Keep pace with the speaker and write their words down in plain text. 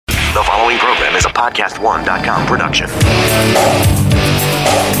The following program is a podcast1.com production.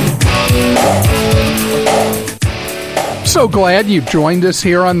 So glad you've joined us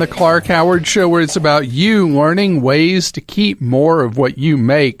here on the Clark Howard Show, where it's about you learning ways to keep more of what you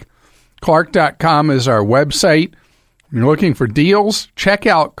make. Clark.com is our website. If you're looking for deals, check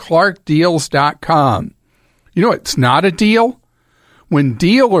out clarkdeals.com. You know it's not a deal? When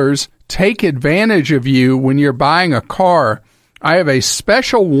dealers take advantage of you when you're buying a car, I have a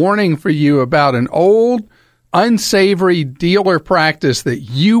special warning for you about an old, unsavory dealer practice that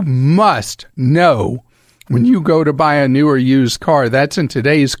you must know when you go to buy a new or used car. That's in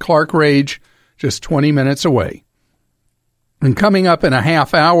today's Clark Rage, just 20 minutes away. And coming up in a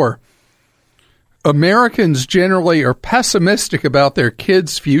half hour, Americans generally are pessimistic about their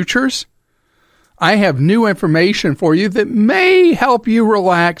kids' futures. I have new information for you that may help you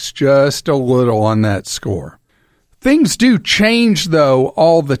relax just a little on that score. Things do change, though,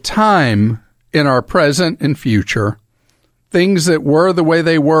 all the time in our present and future. Things that were the way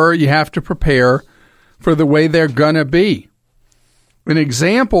they were, you have to prepare for the way they're going to be. An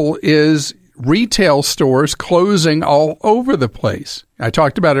example is retail stores closing all over the place. I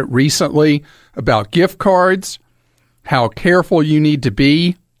talked about it recently about gift cards, how careful you need to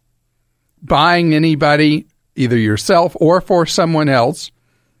be buying anybody, either yourself or for someone else,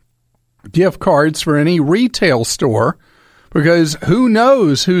 gift cards for any retail store, because who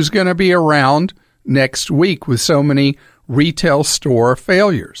knows who's going to be around next week with so many retail store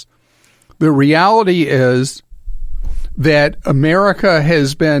failures. The reality is that America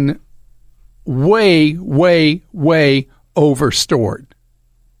has been way overstored.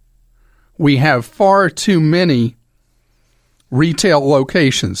 We have far too many retail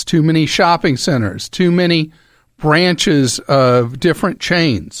locations, too many shopping centers, too many branches of different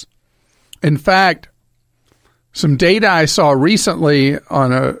chains. In fact, some data I saw recently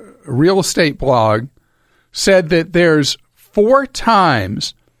on a real estate blog said that there's 4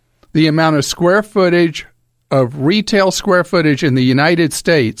 times the amount of square footage of retail square footage in the United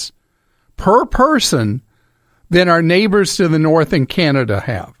States per person than our neighbors to the north in Canada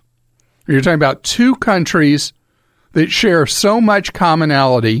have. You're talking about 2 countries that share so much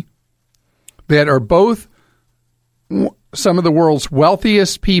commonality, that are both some of the world's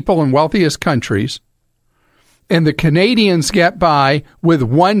wealthiest people and wealthiest countries, and the Canadians get by with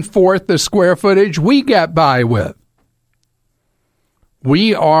 1/4 the square footage we get by with.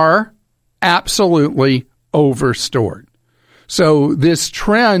 We are absolutely overstored. So this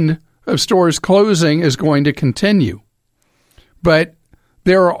trend of stores closing is going to continue. But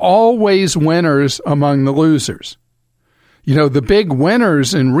there are always winners among the losers. You know, the big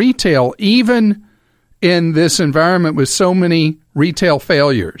winners in retail, even in this environment with so many retail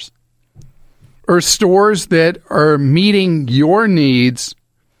failures, are stores that are meeting your needs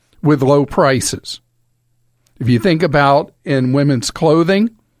with low prices. If you think about in women's clothing,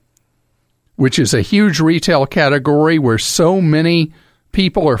 which is a huge retail category where so many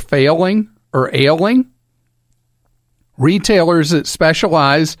people are failing or ailing, retailers that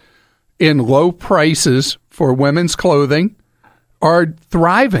specialize in low prices for women's clothing are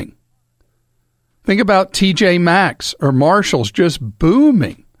thriving. Think about TJ Maxx or Marshall's, just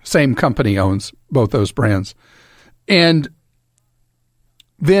booming. Same company owns both those brands. And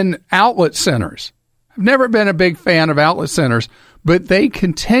then outlet centers. I've never been a big fan of outlet centers, but they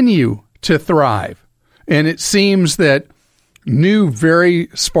continue to thrive. And it seems that new, very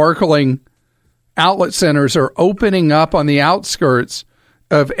sparkling outlet centers are opening up on the outskirts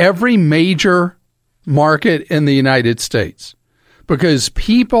of every major market in the United States, because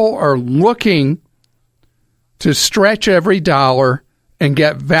people are looking to stretch every dollar and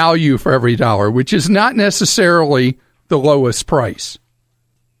get value for every dollar, which is not necessarily the lowest price.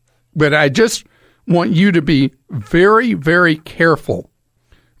 But I just want you to be very, very careful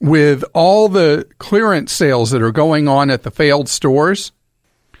with all the clearance sales that are going on at the failed stores.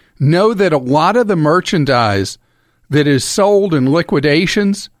 Know that a lot of the merchandise that is sold in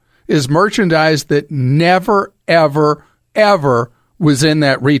liquidations is merchandise that never, ever was in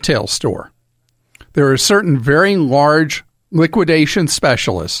that retail store. There are certain very large liquidation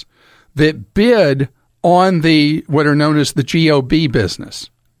specialists that bid on the what are known as the GOB business,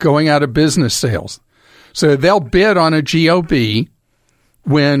 going out of business sales. So they'll bid on a GOB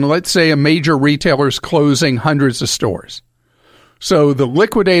when, let's say, a major retailer is closing hundreds of stores. So the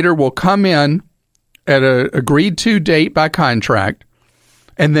liquidator will come in at an agreed-to date by contract,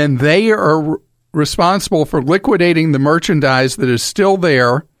 and then they are responsible for liquidating the merchandise that is still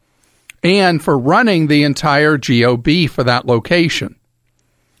there and for running the entire GOB for that location.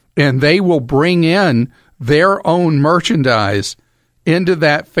 And they will bring in their own merchandise into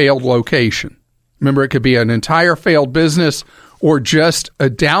that failed location. Remember, it could be an entire failed business or just a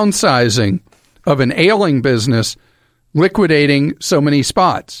downsizing of an ailing business, liquidating so many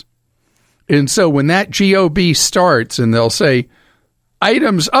spots. And so when that GOB starts and they'll say,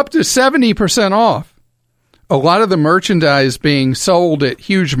 items up to 70% off, a lot of the merchandise being sold at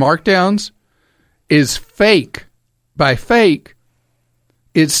huge markdowns is fake. By fake,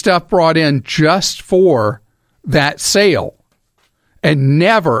 it's stuff brought in just for that sale and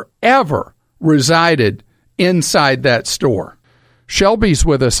never, ever resided inside that store. Shelby's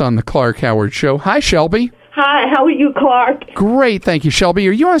with us on the Clark Howard Show. Hi, Shelby. Hi, how are you, Clark? Great, thank you, Shelby.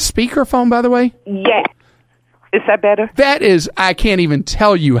 Are you on speakerphone, by the way? Yes. Is that better? That is, I can't even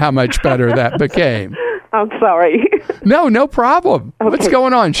tell you how much better that became. I'm sorry. No problem. Okay. What's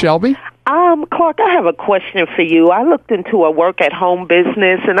going on, Shelby? Clark, I have a question for you. I looked into a work-at-home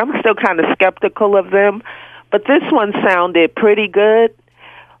business, and I'm still kind of skeptical of them, but this one sounded pretty good.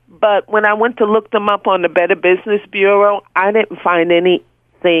 But when I went to look them up on the Better Business Bureau, I didn't find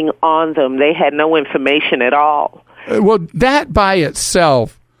anything on them. They had no information at all. Well, that by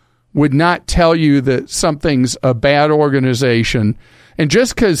itself would not tell you that something's a bad organization. And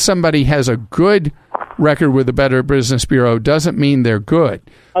just because somebody has a good record with the Better Business Bureau doesn't mean they're good.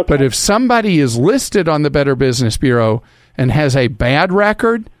 Okay. But if somebody is listed on the Better Business Bureau and has a bad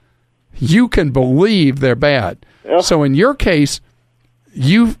record, you can believe they're bad. Ugh. So in your case,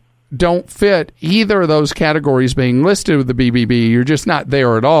 you don't fit either of those categories being listed with the BBB. You're just not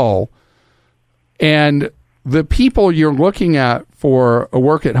there at all. And the people you're looking at for a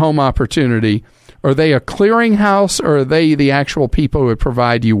work-at-home opportunity, are they a clearinghouse or are they the actual people who would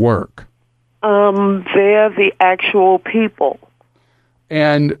provide you work? They're the actual people.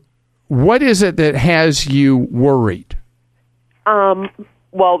 And what is it that has you worried?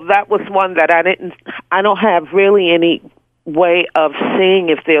 Well, that was one that I don't have really any way of seeing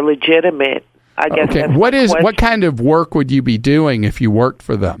if they're legitimate. I guess. Okay. What kind of work would you be doing if you worked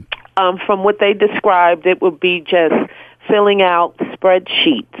for them? From what they described, it would be just filling out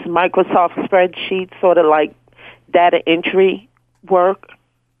spreadsheets, Microsoft spreadsheets, sort of like data entry work.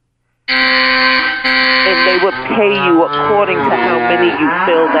 And they would pay you according to how many you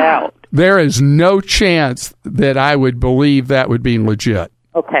filled out. There is no chance that I would believe that would be legit.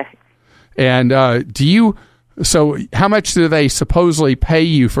 Okay. And so how much do they supposedly pay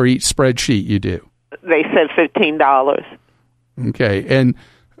you for each spreadsheet you do? They said $15. Okay. And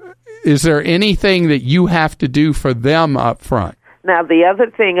is there anything that you have to do for them up front? Now, the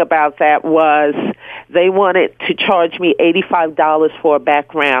other thing about that was they wanted to charge me $85 for a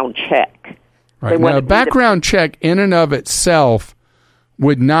background check. Right. Now, a background check in and of itself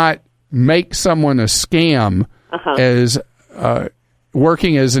would not make someone a scam as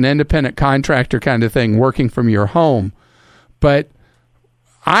working as an independent contractor kind of thing, working from your home. But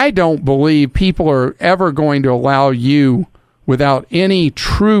I don't believe people are ever going to allow you, without any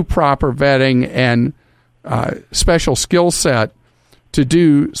true proper vetting and special skill set, to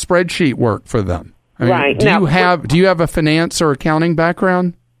do spreadsheet work for them. I mean, right. Do you have a finance or accounting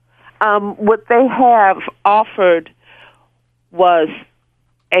background? What they have offered was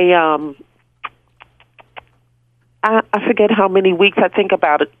a I forget how many weeks. I think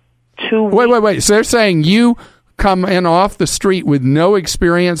about 2 weeks. Wait. So they're saying you come in off the street with no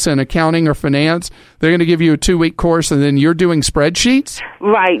experience in accounting or finance. They're going to give you a 2-week course, and then you're doing spreadsheets?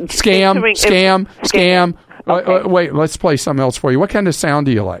 Right. Scam. Okay. Wait, let's play something else for you. What kind of sound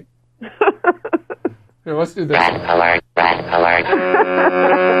do you like? Here, let's do this. Red alert.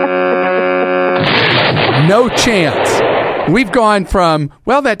 No chance. We've gone from,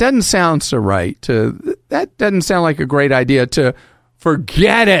 well, that doesn't sound so right, to that doesn't sound like a great idea, to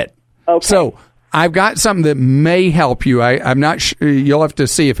forget it. Okay. So I've got something that may help you. I'm not sure. You'll have to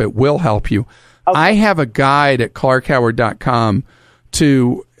see if it will help you. Okay. I have a guide at clarkhoward.com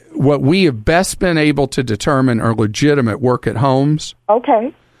to what we have best been able to determine are legitimate work-at-homes.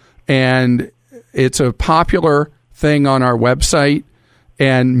 Okay. And it's a popular thing on our website,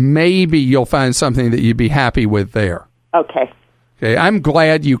 and maybe you'll find something that you'd be happy with there. Okay. Okay. I'm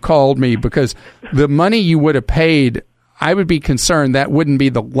glad you called me, because the money you would have paid, I would be concerned that wouldn't be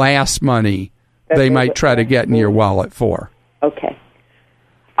the last money they might try to get in your wallet for. Okay.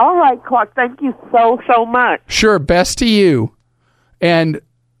 All right, Clark. Thank you so much. Sure. Best to you. And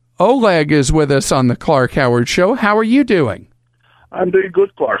Oleg is with us on the Clark Howard Show. How are you doing? I'm doing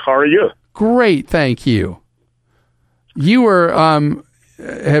good, Clark. How are you? Great, thank you. You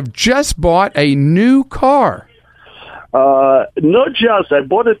have just bought a new car. Not just. I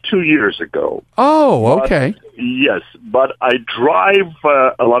bought it 2 years ago. Oh, okay. Yes, but I drive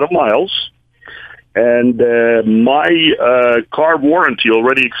a lot of miles, and my car warranty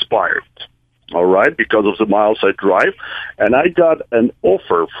already expired. All right, because of the miles I drive, and I got an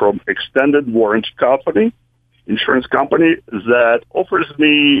offer from extended warranty company, insurance company, that offers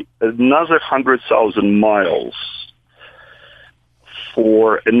me another 100,000 miles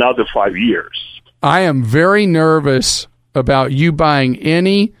for another 5 years. I am very nervous about you buying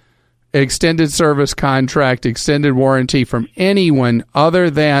any extended service contract, extended warranty from anyone other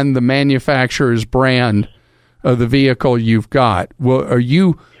than the manufacturer's brand of the vehicle you've got. Are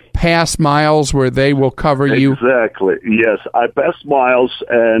you past miles where they will cover you? Exactly. Yes, I passed miles,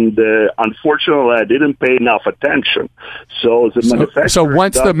 and unfortunately, I didn't pay enough attention. So the manufacturer. So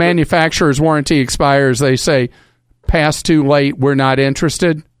once the manufacturer's warranty expires, they say, "Past too late. We're not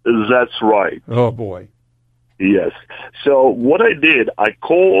interested." That's right. Oh boy. Yes. So what I did, I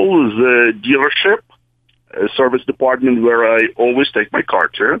called the dealership, service department where I always take my car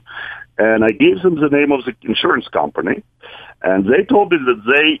to, and I gave them the name of the insurance company. And they told me that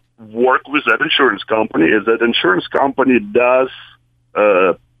they work with that insurance company, is that insurance company does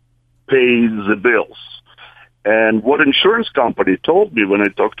pay the bills. And what insurance company told me when I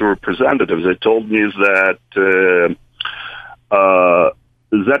talked to representatives, they told me is that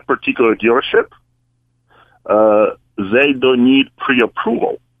that particular dealership, they don't need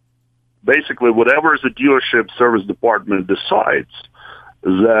pre-approval. Basically, whatever the dealership service department decides,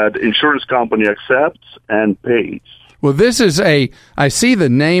 that insurance company accepts and pays. Well, I see the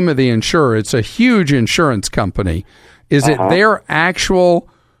name of the insurer. It's a huge insurance company. Is it their actual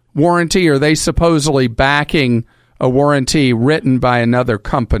warranty, or are they supposedly backing a warranty written by another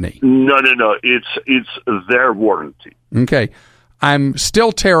company? No. It's their warranty. Okay. I'm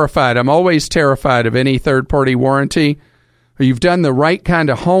still terrified. I'm always terrified of any third-party warranty. You've done the right kind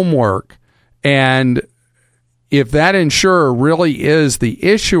of homework, and if that insurer really is the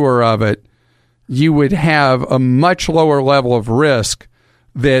issuer of it, you would have a much lower level of risk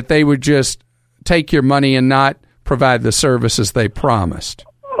that they would just take your money and not provide the services they promised.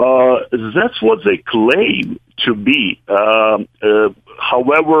 That's what they claim to be.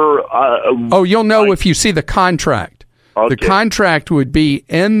 However... you'll know if you see the contract. Okay. The contract would be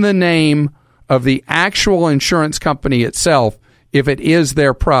in the name of the actual insurance company itself if it is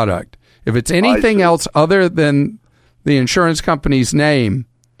their product. If it's anything else other than the insurance company's name,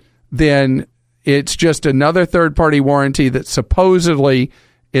 then it's just another third-party warranty that supposedly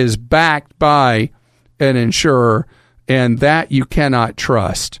is backed by an insurer, and that you cannot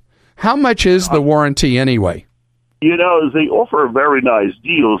trust. How much is the warranty anyway? You know, they offer very nice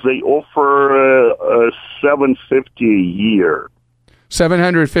deals. They offer $750 a year.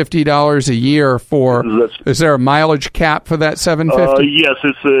 $750 a year for. Is there a mileage cap for that $750? Yes,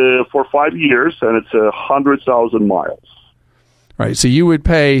 it's for 5 years, and it's 100,000 miles. All right, so you would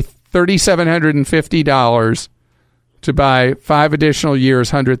pay $3,750 to buy 5 additional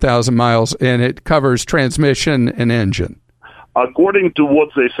years, 100,000 miles, and it covers transmission and engine. According to what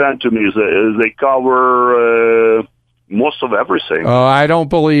they sent to me, they cover most of everything. Oh, I don't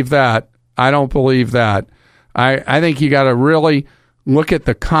believe that. I think you got to really look at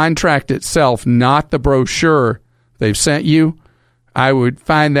the contract itself, not the brochure they've sent you. I would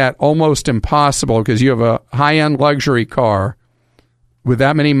find that almost impossible because you have a high-end luxury car with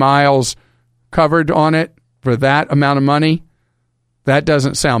that many miles covered on it for that amount of money. That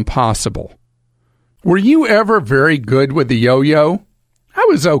doesn't sound possible. Were you ever very good with the yo-yo? I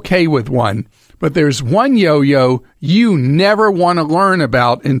was okay with one, but there's one yo-yo you never want to learn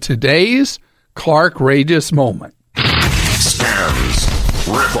about in today's Clark-rageous moment. Scams,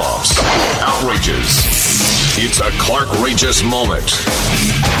 rip-offs, outrages. It's a Clark-rageous moment.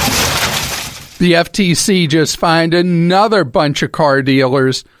 The FTC just fined another bunch of car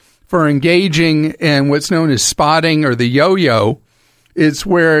dealers for engaging in what's known as spotting, or the yo-yo. It's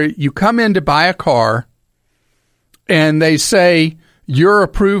where you come in to buy a car and they say you're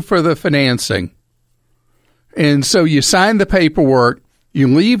approved for the financing. And so you sign the paperwork, you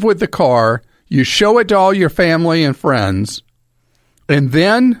leave with the car, you show it to all your family and friends, and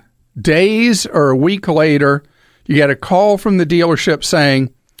then days or a week later, you get a call from the dealership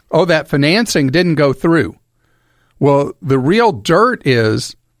saying, oh, that financing didn't go through. Well, the real dirt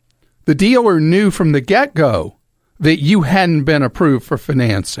is the dealer knew from the get-go that you hadn't been approved for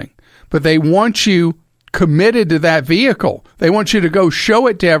financing, but they want you committed to that vehicle. They want you to go show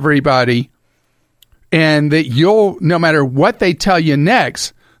it to everybody, and that you'll, no matter what they tell you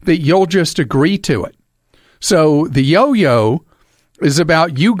next, that you'll just agree to it. So the yo-yo is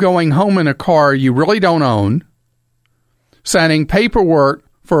about you going home in a car you really don't own, signing paperwork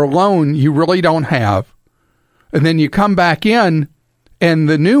for a loan you really don't have, and then you come back in And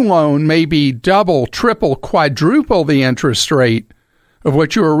the new loan may be double, triple, quadruple the interest rate of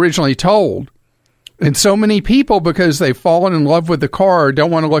what you were originally told. And so many people, because they've fallen in love with the car or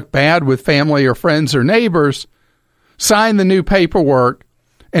don't want to look bad with family or friends or neighbors, sign the new paperwork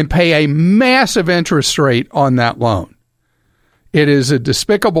and pay a massive interest rate on that loan. It is a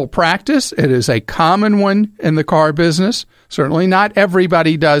despicable practice. It is a common one in the car business. Certainly not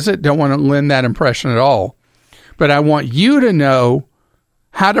everybody does it. Don't want to lend that impression at all. But I want you to know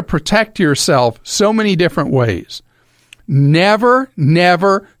how to protect yourself so many different ways. Never,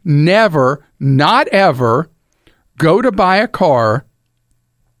 never, never, not ever go to buy a car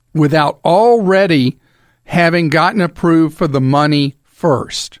without already having gotten approved for the money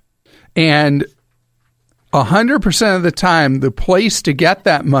first. And 100% of the time, the place to get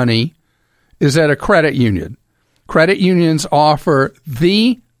that money is at a credit union. Credit unions offer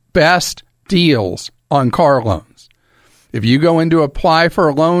the best deals on car loans. If you go in to apply for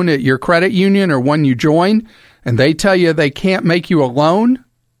a loan at your credit union or one you join, and they tell you they can't make you a loan,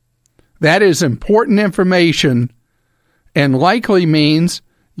 that is important information and likely means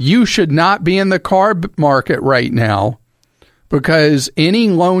you should not be in the car market right now, because any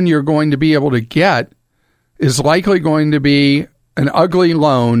loan you're going to be able to get is likely going to be an ugly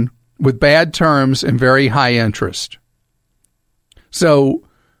loan with bad terms and very high interest. So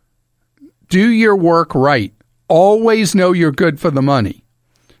do your work right. Always know you're good for the money.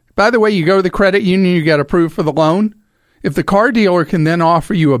 By the way, you go to the credit union, you get approved for the loan. If the car dealer can then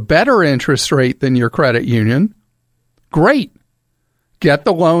offer you a better interest rate than your credit union, great. Get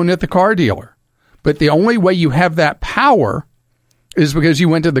the loan at the car dealer. But the only way you have that power is because you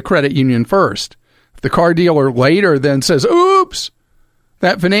went to the credit union first. If the car dealer later then says, oops,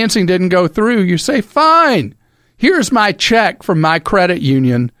 that financing didn't go through, you say, fine, here's my check from my credit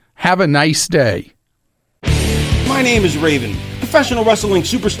union. Have a nice day. My name is Raven, professional wrestling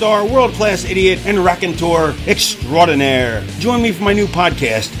superstar, world-class idiot, and raconteur extraordinaire. Join me for my new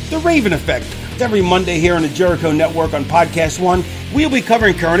podcast, The Raven Effect. Every Monday here on the Jericho Network on Podcast One, we'll be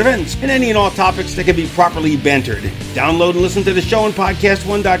covering current events and any and all topics that can be properly bantered. Download and listen to the show on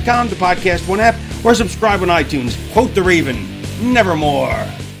PodcastOne.com, the Podcast One app, or subscribe on iTunes. Quote the Raven, nevermore.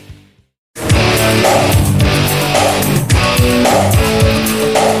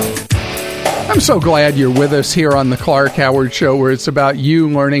 I'm so glad you're with us here on the Clark Howard Show, where it's about you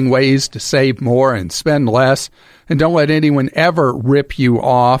learning ways to save more and spend less. And don't let anyone ever rip you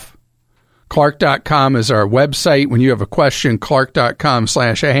off. Clark.com is our website. When you have a question,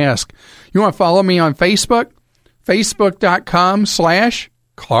 Clark.com/ask. You want to follow me on Facebook?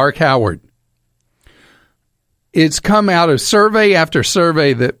 Facebook.com/Clark Howard. It's come out of survey after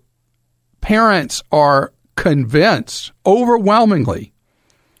survey that parents are convinced overwhelmingly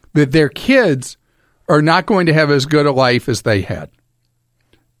that their kids are not going to have as good a life as they had.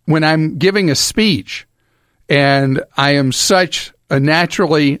 When I'm giving a speech, and I am such a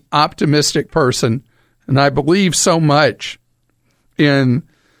naturally optimistic person, and I believe so much in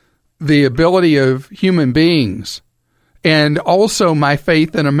the ability of human beings, and also my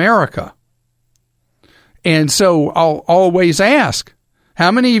faith in America. And so I'll always ask,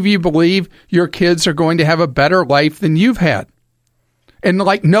 how many of you believe your kids are going to have a better life than you've had? And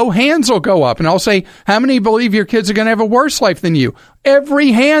like no hands will go up. And I'll say, how many believe your kids are going to have a worse life than you?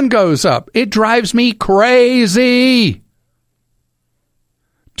 Every hand goes up. It drives me crazy.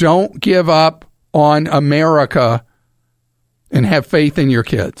 Don't give up on America and have faith in your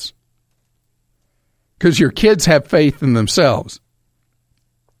kids. Because your kids have faith in themselves.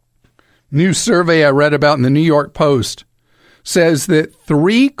 New survey I read about in the New York Post says that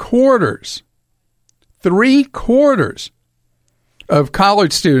three quarters of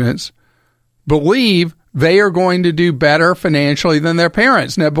college students believe they are going to do better financially than their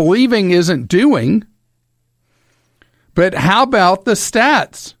parents. Now, believing isn't doing, but how about the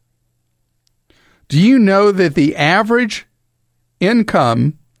stats? Do you know that the average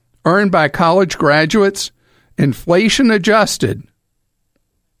income earned by college graduates, inflation adjusted,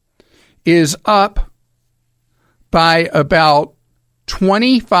 is up by about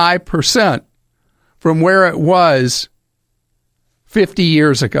 25% from where it was 50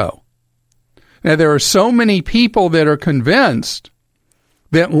 years ago? Now, there are so many people that are convinced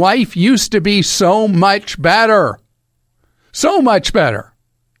that life used to be so much better. So much better.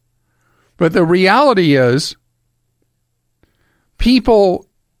 But the reality is, people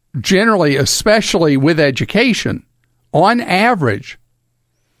generally, especially with education, on average,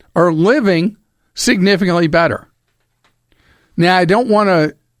 are living significantly better. Now, I don't want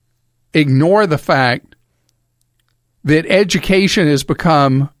to ignore the fact that education has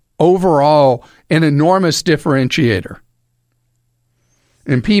become overall an enormous differentiator.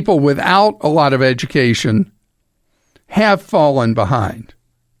 and people without a lot of education have fallen behind.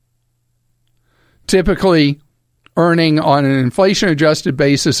 Typically earning on an inflation-adjusted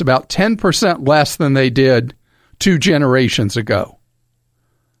basis about 10% less than they did 2 generations ago.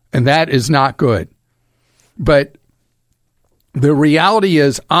 And that is not good. But the reality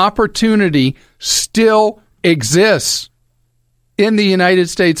is opportunity still exists in the United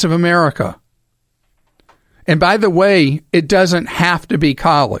States of America. And by the way, it doesn't have to be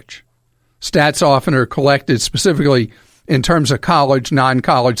college. Stats often are collected specifically in terms of college,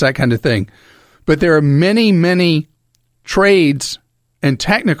 non-college, that kind of thing. But there are many, many trades and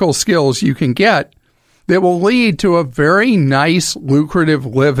technical skills you can get that will lead to a very nice, lucrative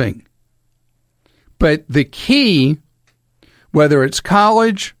living. But the key, whether it's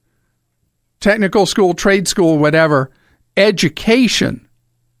college, technical school, trade school, whatever, education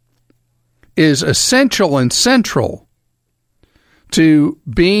is essential and central to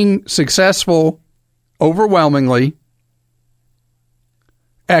being successful overwhelmingly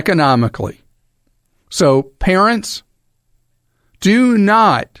economically. So parents, do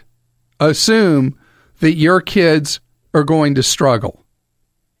not assume that your kids are going to struggle.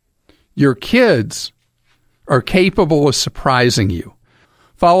 Your kids are capable of surprising you.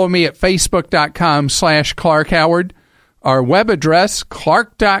 Follow me at facebook.com/Clark Howard. Our web address,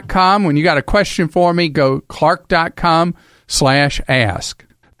 clark.com. When you got a question for me, go clark.com/ask.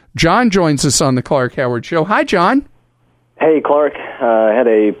 John joins us on the Clark Howard Show. Hi, John. Hey, Clark. I had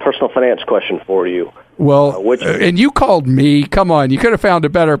a personal finance question for you. Well, and you called me. Come on, you could have found a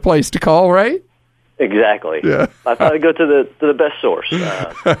better place to call, right? Exactly. Yeah. I thought I'd go to the best source.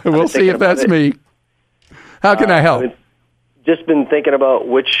 We'll see if that's me. How can I help? I've just been thinking about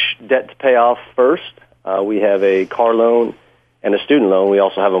which debt to pay off first. We have a car loan and a student loan. We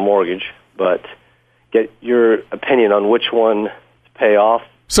also have a mortgage, but get your opinion on which one to pay off.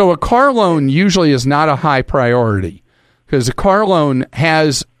 So a car loan usually is not a high priority because a car loan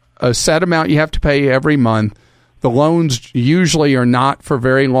has a set amount you have to pay every month. The loans usually are not for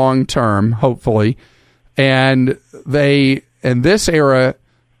very long term, hopefully, and they, in this era,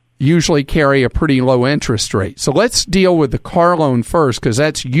 usually carry a pretty low interest rate. So let's deal with the car loan first because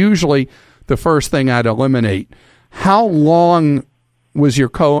that's usually the first thing I'd eliminate. How long was your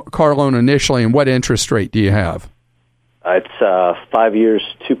car loan initially, and what interest rate do you have? It's 5 years,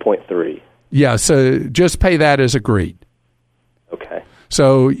 2.3. Yeah, so just pay that as agreed. Okay.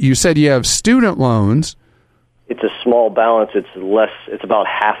 So you said you have student loans. It's a small balance. It's less. It's about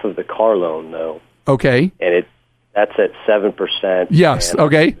half of the car loan, though. Okay. And that's at 7%. Yes.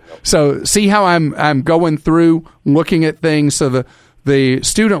 Okay. So see how I'm going through looking at things. So the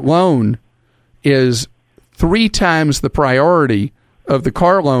student loan is 3 times the priority of the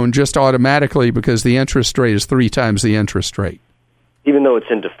car loan just automatically because the interest rate is 3 times the interest rate. Even though it's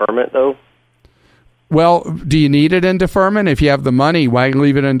in deferment, though? Well, do you need it in deferment? If you have the money, why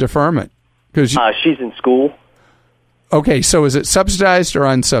leave it in deferment? Because she's in school. Okay, so is it subsidized or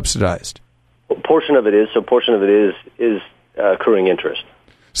unsubsidized? Portion of it is. So portion of it is accruing interest.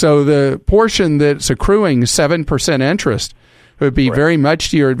 So the portion that's accruing 7% interest would be very much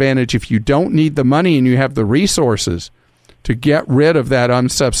to your advantage if you don't need the money and you have the resources to get rid of that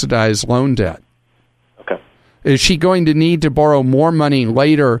unsubsidized loan debt. Okay. Is she going to need to borrow more money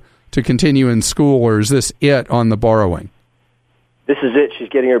later to continue in school, or is this it on the borrowing? This is it. She's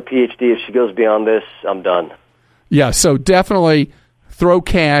getting her PhD. If she goes beyond this, I'm done. Yeah, so definitely throw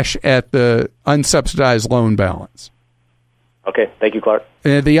cash at the unsubsidized loan balance. Okay. Thank you, Clark.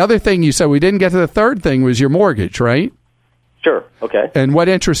 And the other thing you said, we didn't get to the third thing, was your mortgage, right? Sure. Okay. And what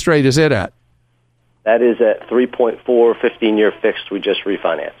interest rate is it at? That is at 3.4, 15-year fixed. We just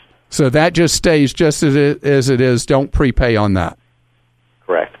refinanced. So that just stays just as it is. Don't prepay on that.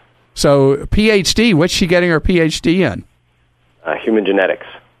 Correct. So PhD, what's she getting her PhD in? Human genetics.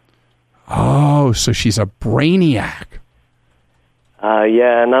 Oh, so she's a brainiac.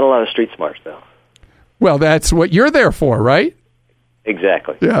 Yeah, not a lot of street smarts, though. Well, that's what you're there for, right?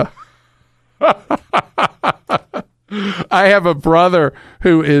 Exactly. Yeah. I have a brother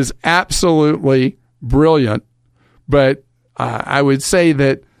who is absolutely brilliant, but I would say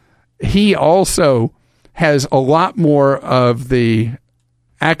that he also has a lot more of the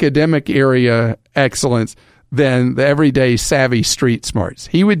academic area excellence than the everyday savvy street smarts.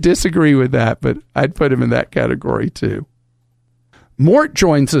 He would disagree with that, but I'd put him in that category too. Mort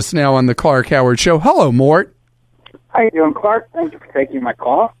joins us now on the Clark Howard Show. Hello, Mort. How you doing, Clark? Thank you for taking my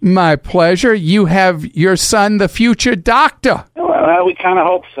call. My pleasure. You have your son, the future doctor. Well, we kind of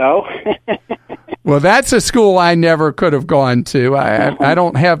hope so. Well, that's a school I never could have gone to. I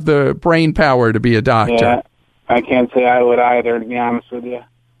don't have the brain power to be a doctor. Yeah. I can't say I would either, to be honest with you.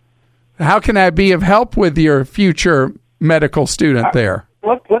 How can I be of help with your future medical student there?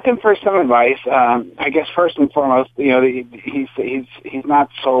 Looking for some advice. I guess first and foremost, he's not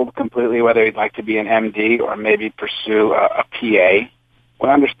sold completely whether he'd like to be an MD or maybe pursue a PA. We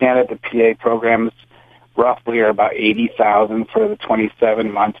understand that the PA programs roughly are about $80,000 for the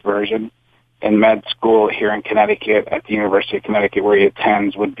 27-month version. In med school here in Connecticut, at the University of Connecticut, where he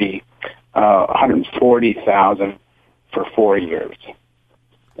attends, would be $140,000 for 4 years.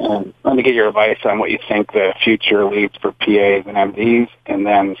 And let me get your advice on what you think the future leads for PAs and MDs, and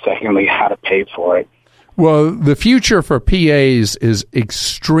then secondly, how to pay for it. Well, the future for PAs is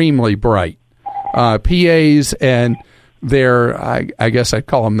extremely bright. PAs and their, I guess I'd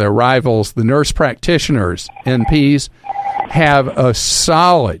call them their rivals, the nurse practitioners, NPs, have a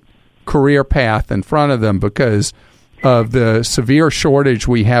solid career path in front of them because of the severe shortage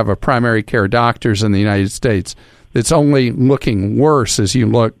we have of primary care doctors in the United States. It's only looking worse as you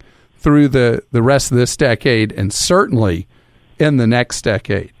look through the rest of this decade and certainly in the next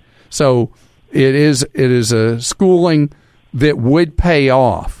decade. So it is a schooling that would pay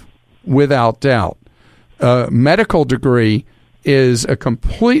off without doubt. A medical degree is a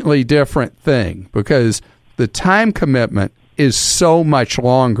completely different thing because the time commitment is so much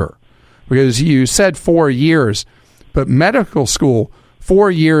longer. Because you said 4 years, but medical school,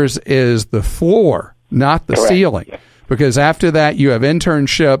 4 years is the floor, not the ceiling. Yeah. Because after that, you have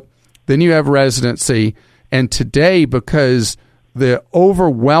internship, then you have residency. And today, because the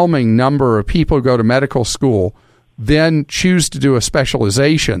overwhelming number of people who go to medical school then choose to do a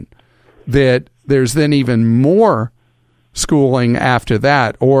specialization, that there's then even more schooling after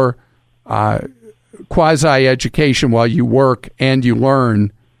that, or quasi-education while you work and you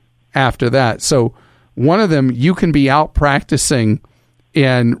learn after that. So one of them, you can be out practicing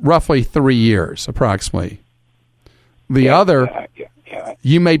in roughly 3 years, approximately. The other,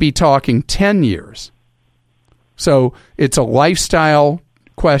 you may be talking 10 years. So it's a lifestyle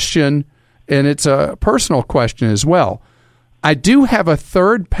question, and it's a personal question as well. I do have a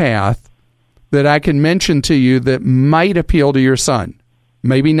third path that I can mention to you that might appeal to your son.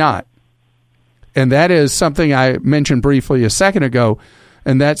 Maybe not. And that is something I mentioned briefly a second ago,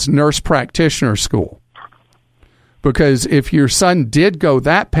 and that's nurse practitioner school. Because if your son did go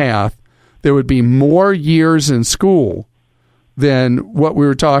that path, there would be more years in school than what we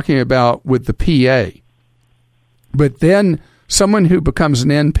were talking about with the PA. But then someone who becomes an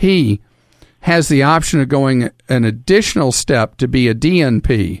NP has the option of going an additional step to be a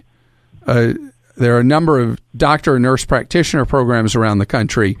DNP. There are a number of doctor and nurse practitioner programs around the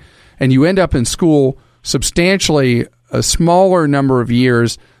country, and you end up in school substantially a smaller number of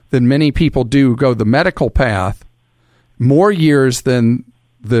years than many people do go the medical path, more years than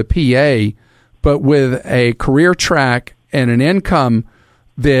the PA, but with a career track and an income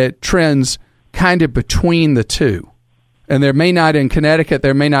that trends kind of between the two. And there may not, in Connecticut,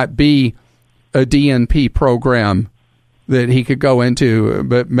 there may not be a DNP program that he could go into,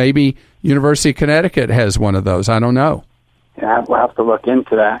 but maybe University of Connecticut has one of those. I don't know. Yeah, we'll have to look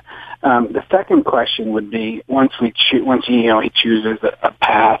into that. The second question would be, once he chooses a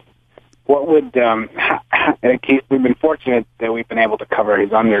path, what would we've been fortunate that we've been able to cover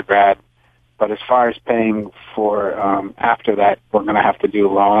his undergrad, but as far as paying for after that, we're going to have to do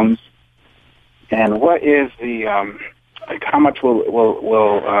loans. And what is the how much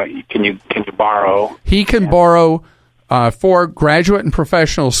can you borrow? He can borrow. For graduate and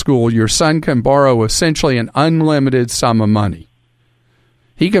professional school, your son can borrow essentially an unlimited sum of money.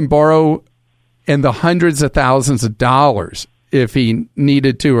 He can borrow in the hundreds of thousands of dollars if he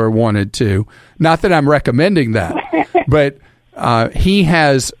needed to or wanted to. Not that I'm recommending that, but he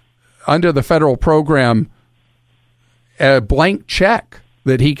has, under the federal program, a blank check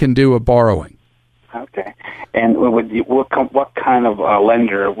that he can do a borrowing. Okay. And what kind of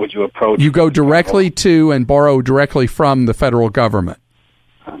lender would you approach? You go directly to and borrow directly from the federal government.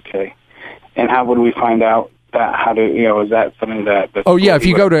 Okay. And how would we find out that? How do is that something that? Oh yeah, if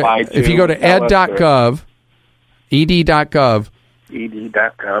you go to ed.gov, ed.gov,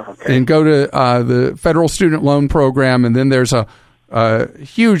 okay, and go to the Federal Student Loan Program, and then there's a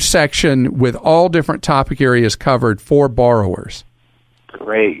huge section with all different topic areas covered for borrowers.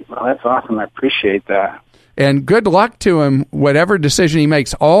 Great. Well, that's awesome. I appreciate that. And good luck to him, whatever decision he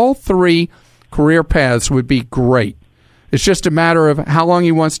makes. All three career paths would be great. It's just a matter of how long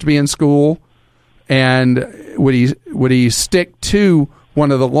he wants to be in school, and would he stick to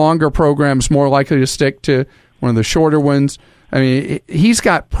one of the longer programs, more likely to stick to one of the shorter ones. I mean, he's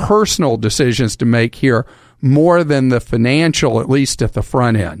got personal decisions to make here more than the financial, at least at the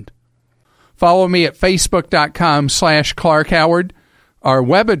front end. Follow me at facebook.com/Clark Howard. Our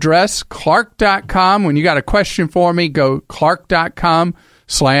web address, clark.com. When you got a question for me, go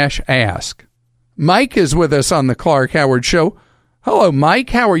clark.com/ask. Mike is with us on the Clark Howard Show. Hello, Mike.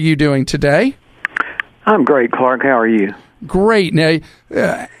 How are you doing today? I'm great, Clark. How are you? Great. Now,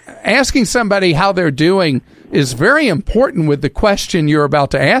 asking somebody how they're doing is very important with the question you're about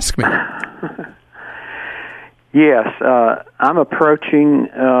to ask me. Yes, I'm approaching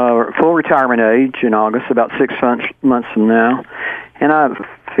full retirement age in August, about 6 months from now, and I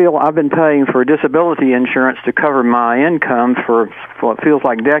feel I've been paying for disability insurance to cover my income for what feels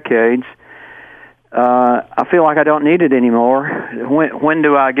like decades. I feel like I don't need it anymore. When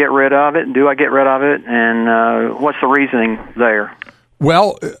do I get rid of it? Do I get rid of it? And what's the reasoning there?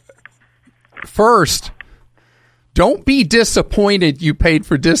 Well, first, don't be disappointed you paid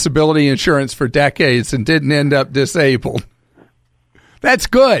for disability insurance for decades and didn't end up disabled. That's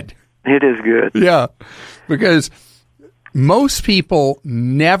good. It is good. Yeah, because most people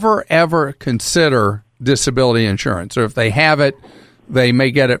never, ever consider disability insurance. Or if they have it, they may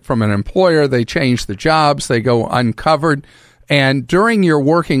get it from an employer. They change the jobs. They go uncovered. And during your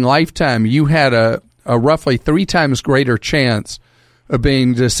working lifetime, you had a roughly 3 times greater chance of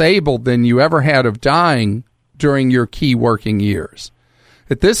being disabled than you ever had of dying during your key working years.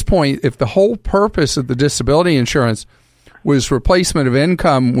 At this point, if the whole purpose of the disability insurance was replacement of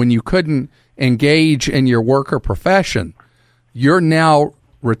income when you couldn't engage in your work or profession, you're now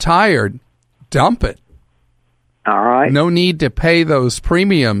retired, dump it. All right. No need to pay those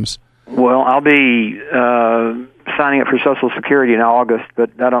premiums. Well, I'll be signing up for Social Security in August,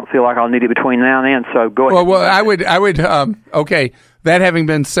 but I don't feel like I'll need it between now and then, so go ahead. Well, I would, okay, that having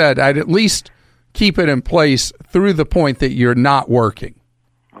been said, I'd at least keep it in place through the point that you're not working.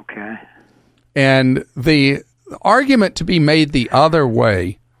 Okay. And the argument to be made the other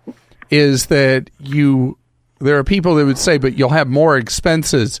way is that there are people that would say, but you'll have more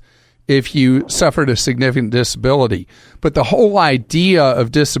expenses if you suffered a significant disability. But the whole idea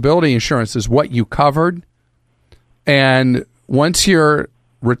of disability insurance is what you covered. And once you're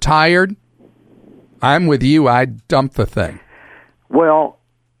retired, I'm with you. I dump the thing. Well,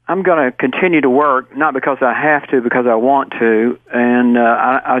 I'm going to continue to work, not because I have to, because I want to, and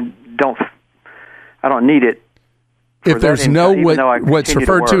I don't need it. If there's what's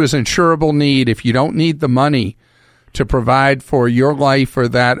referred to as insurable need, if you don't need the money to provide for your life or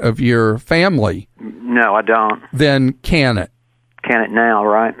that of your family, no, I don't. Then can it? Can it now,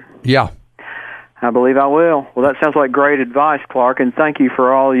 right? Yeah. I believe I will. Well, that sounds like great advice, Clark, and thank you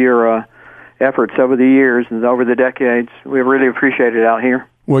for all your efforts over the years and over the decades. We really appreciate it out here.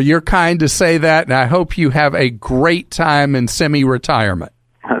 Well, you're kind to say that, and I hope you have a great time in semi-retirement.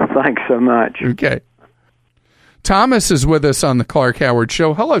 Thanks so much. Okay. Thomas is with us on the Clark Howard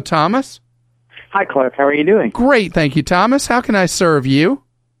Show. Hello, Thomas. Hi, Clark. How are you doing? Great, thank you, Thomas. How can I serve you?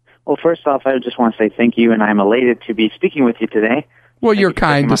 Well, first off, I just want to say thank you, and I'm elated to be speaking with you today. Well, you're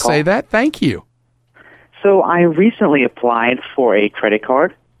kind to say that. Thank you. So I recently applied for a credit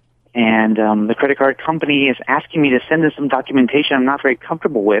card, and the credit card company is asking me to send them some documentation I'm not very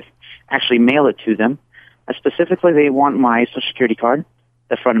comfortable with, actually mail it to them. Specifically, they want my Social Security card,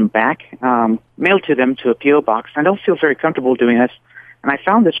 the front and back, mailed to them to a P.O. box. I don't feel very comfortable doing this, and I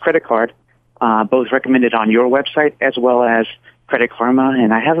found this credit card both recommended on your website as well as Credit Karma,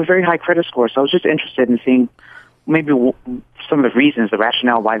 and I have a very high credit score, so I was just interested in seeing maybe some of the reasons, the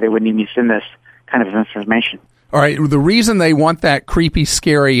rationale why they would need me to send this kind of information. All right, the reason they want that creepy,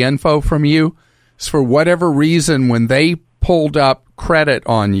 scary info from you is for whatever reason when they pulled up credit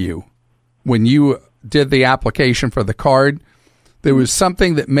on you, when you did the application for the card, there was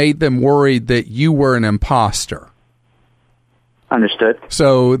something that made them worried that you were an imposter. Understood.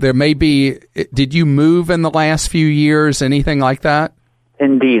 So there may be, did you move in the last few years, anything like that?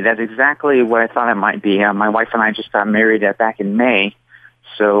 Indeed, that's exactly what I thought it might be. My wife and I just got married back in May,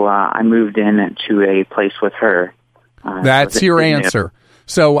 so I moved in to a place with her. That's your answer.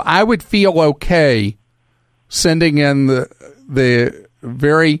 So I would feel okay sending in the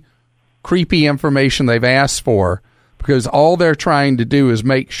very creepy information they've asked for, because all they're trying to do is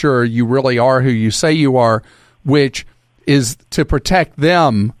make sure you really are who you say you are, which is to protect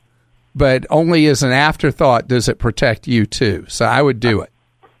them, but only as an afterthought does it protect you too. So I would do it.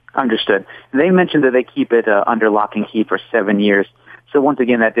 Understood. They mentioned that they keep it under lock and key for 7 years. So once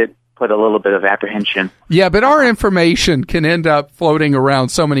again, that did put a little bit of apprehension. Yeah, but our information can end up floating around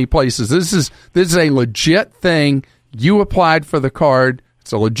so many places. This is a legit thing. You applied for the card.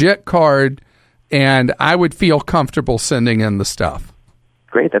 It's a legit card, and I would feel comfortable sending in the stuff.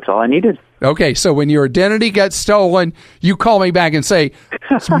 Great. That's all I needed. Okay, so when your identity gets stolen, you call me back and say,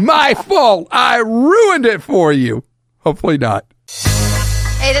 it's my fault. I ruined it for you. Hopefully not.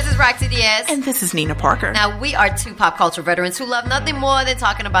 Hey, this is Roxy Diaz. And this is Nina Parker. Now, we are two pop culture veterans who love nothing more than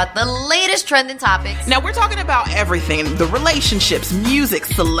talking about the latest trending topics. Now, we're talking about everything. The relationships, music,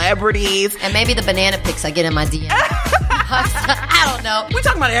 celebrities. And maybe the banana pics I get in my DM. I don't know. We're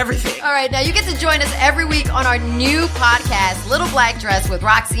talking about everything. All right, now you get to join us every week on our new podcast, Little Black Dress with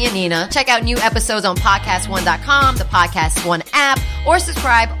Roxy and Nina. Check out new episodes on podcastone.com, the Podcast One app, or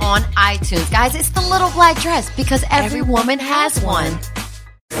subscribe on iTunes. Guys, it's the Little Black Dress because every woman has one.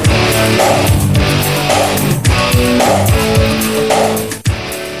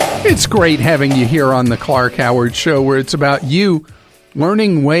 It's great having you here on the Clark Howard Show, where it's about you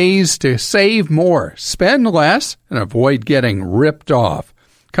learning ways to save more, spend less, and avoid getting ripped off.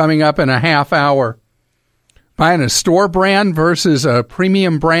 Coming up in a half hour, buying a store brand versus a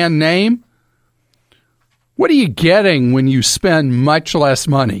premium brand name. What are you getting when you spend much less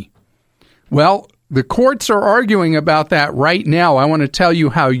money? Well, the courts are arguing about that right now. I want to tell you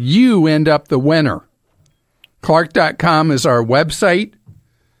how you end up the winner. Clark.com is our website.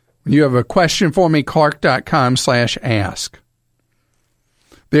 When you have a question for me, Clark.com/ask.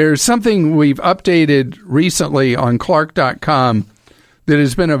 There's something we've updated recently on Clark.com that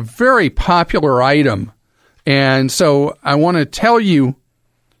has been a very popular item. And so I want to tell you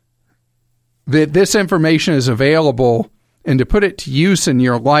that this information is available and to put it to use in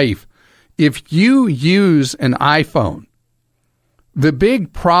your life. If you use an iPhone, the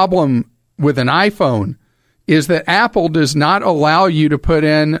big problem with an iPhone is that Apple does not allow you to put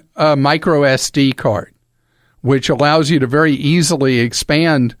in a micro SD card, which allows you to very easily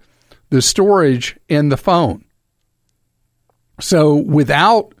expand the storage in the phone. So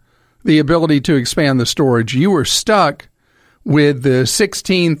without the ability to expand the storage, you are stuck with the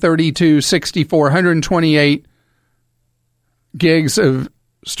 16, 32, 64, 128 gigs of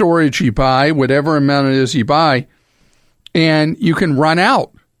storage you buy, whatever amount it is you buy, and you can run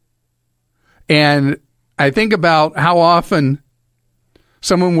out. And I think about how often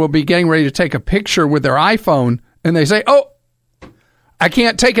someone will be getting ready to take a picture with their iPhone, and they say, oh, I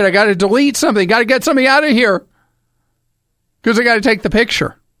can't take it. I got to delete something. Got to get something out of here because I got to take the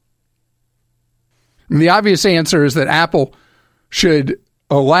picture. And the obvious answer is that Apple should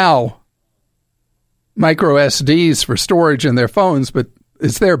allow micro SDs for storage in their phones, but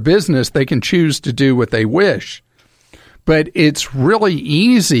it's their business. They can choose to do what they wish. But it's really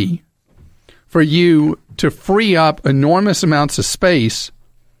easy for you to free up enormous amounts of space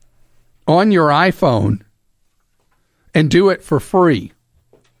on your iPhone and do it for free.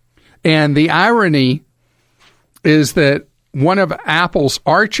 And the irony is that one of Apple's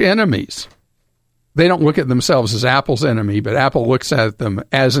arch enemies, they don't look at themselves as Apple's enemy, but Apple looks at them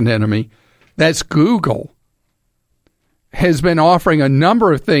as an enemy, that's Google, has been offering a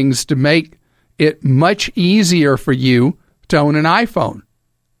number of things to make it much easier for you to own an iPhone.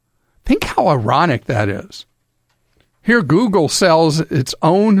 Think how ironic that is. Here Google has its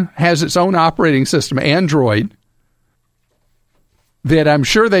own operating system, Android, that I'm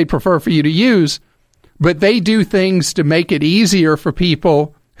sure they prefer for you to use, but they do things to make it easier for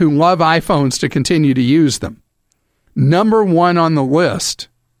people who love iPhones to continue to use them. Number one on the list,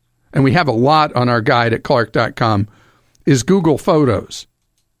 and we have a lot on our guide at Clark.com, is Google Photos.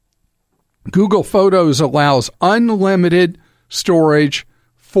 Google Photos allows unlimited storage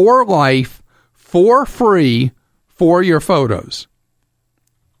for life, for free, for your photos.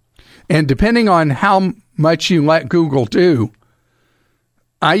 And depending on how much you let Google do,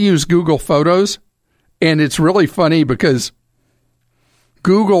 I use Google Photos, and it's really funny because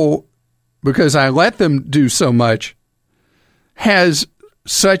Google, because I let them do so much, has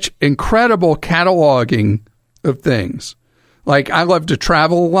such incredible cataloging of things. Like, I love to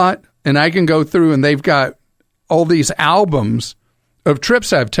travel a lot, and I can go through and they've got all these albums of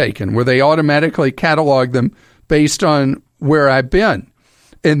trips I've taken where they automatically catalog them based on where I've been.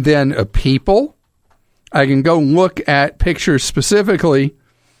 And then of people, I can go look at pictures specifically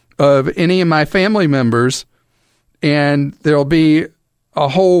of any of my family members, and there'll be a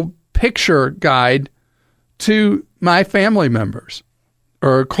whole picture guide to my family members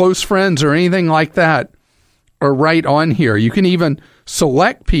or close friends or anything like that are right on here. You can even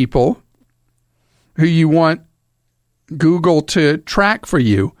select people who you want Google to track for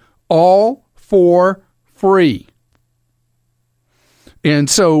you, all for free. And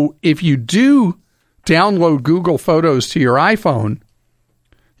so if you do download Google Photos to your iPhone,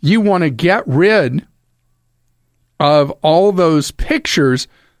 you want to get rid of all those pictures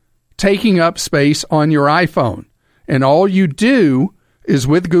taking up space on your iPhone. And all you do is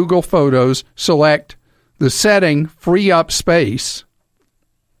with Google Photos, select the setting, free up space.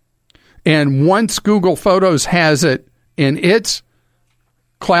 And once Google Photos has it in its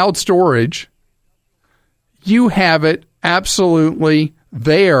cloud storage, you have it absolutely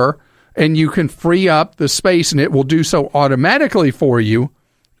there, and you can free up the space, and it will do so automatically for you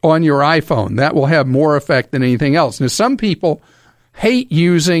on your iPhone. That will have more effect than anything else. Now, some people hate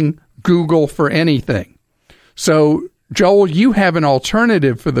using Google for anything. So, Joel, you have an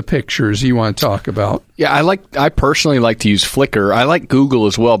alternative for the pictures you want to talk about. Yeah, I personally like to use Flickr. I like Google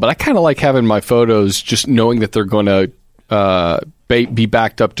as well, but I kind of like having my photos just knowing that they're going to be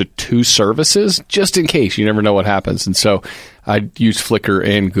backed up to 2 services just in case. You never know what happens. And so I use Flickr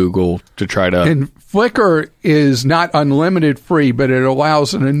and Google to try to... And Flickr is not unlimited free, but it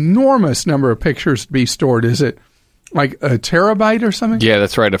allows an enormous number of pictures to be stored. Is it like a terabyte or something? Yeah,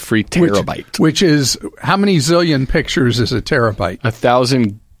 that's right, a free terabyte. Which is, how many zillion pictures is a terabyte?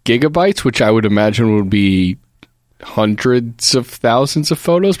 1,000 gigabytes, which I would imagine would be hundreds of thousands of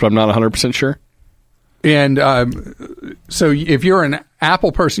photos, but I'm not 100% sure. And so if you're an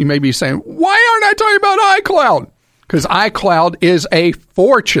Apple person, you may be saying, why aren't I talking about iCloud? Because iCloud is a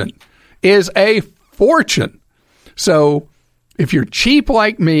fortune. So if you're cheap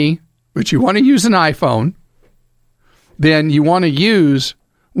like me, but you want to use an iPhone, then you want to use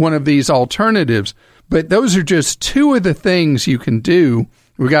one of these alternatives. But those are just 2 of the things you can do.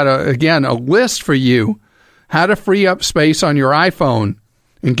 We got, a list for you, how to free up space on your iPhone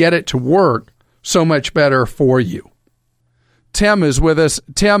and get it to work so much better for you. Tim is with us.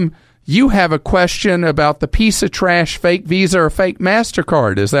 Tim, you have a question about the piece of trash fake Visa or fake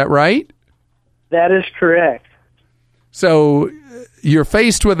MasterCard. Is that right? That is correct. So you're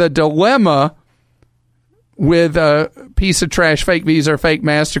faced with a dilemma with a piece of trash fake Visa or fake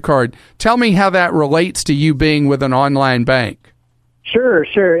MasterCard. Tell me how that relates to you being with an online bank. Sure.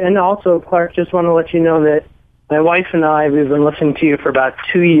 And also, Clark, just want to let you know that my wife and I, we've been listening to you for about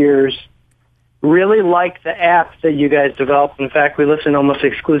 2 years. Really like the app that you guys developed. In fact, we listen almost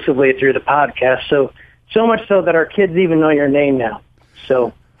exclusively through the podcast. So much so that our kids even know your name now.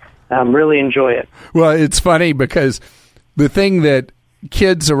 So really enjoy it. Well, it's funny because the thing that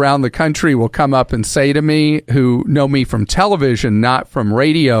kids around the country will come up and say to me who know me from television, not from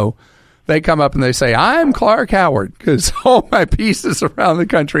radio, they come up and they say, I'm Clark Howard, because all my pieces around the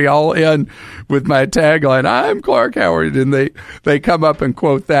country all end with my tagline, I'm Clark Howard, and they come up and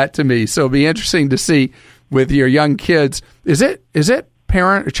quote that to me. So it'll be interesting to see with your young kids. Is it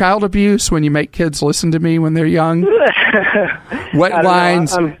parent or child abuse when you make kids listen to me when they're young? What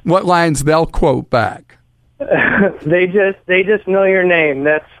lines they'll quote back? They just know your name.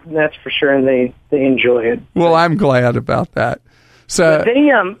 That's for sure, and they enjoy it. Well, I'm glad about that. So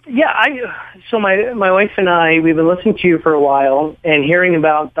So my wife and I, we've been listening to you for a while and hearing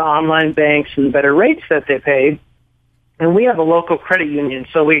about the online banks and the better rates that they pay. And we have a local credit union,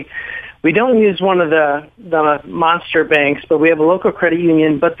 so we don't use one of the monster banks, but we have a local credit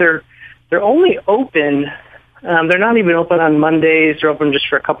union. But they're only open. They're not even open on Mondays. They're open just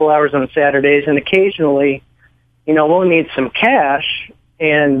for a couple hours on Saturdays, and occasionally, we'll need some cash.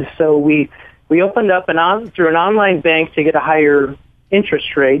 And so we opened up through an online bank to get a higher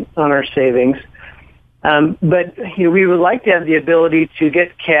interest rate on our savings. But we would like to have the ability to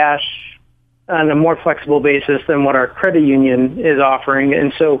get cash on a more flexible basis than what our credit union is offering.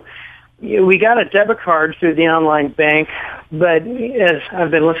 And so we got a debit card through the online bank, but as I've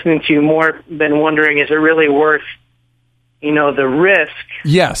been listening to you more, been wondering, is it really worth, the risk?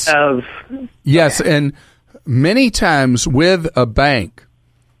 Yes. Yes, and many times with a bank,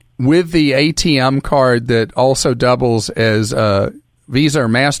 with the ATM card that also doubles as a Visa or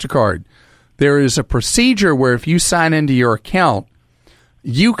MasterCard, there is a procedure where if you sign into your account,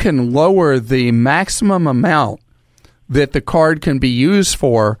 you can lower the maximum amount that the card can be used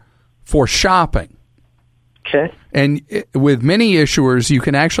for shopping. Okay. And with many issuers, you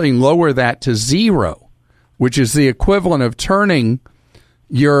can actually lower that to 0, which is the equivalent of turning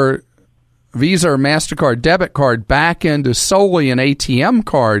your Visa or MasterCard debit card back into solely an ATM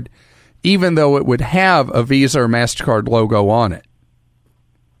card, even though it would have a Visa or MasterCard logo on it.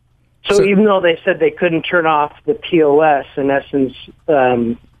 So even though they said they couldn't turn off the POS, in essence,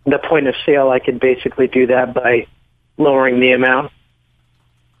 the point of sale, I could basically do that by lowering the amount?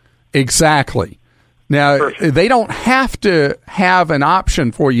 Exactly. Now, Perfect. They don't have to have an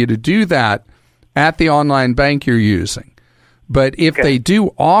option for you to do that at the online bank you're using. But if they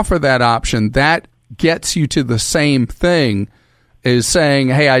do offer that option, that gets you to the same thing as saying,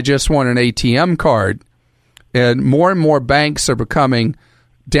 hey, I just want an ATM card. And more banks are becoming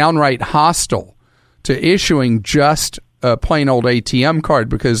downright hostile to issuing just a plain old ATM card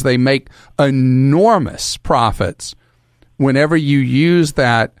because they make enormous profits whenever you use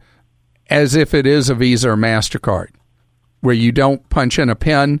that as if it is a Visa or MasterCard, where you don't punch in a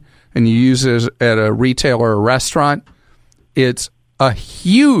PIN and you use it at a retailer or restaurant. It's a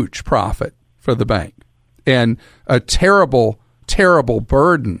huge profit for the bank and a terrible, terrible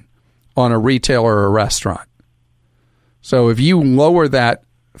burden on a retailer or a restaurant. So if you lower that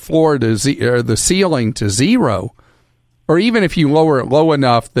floor to or the ceiling to zero, or even if you lower it low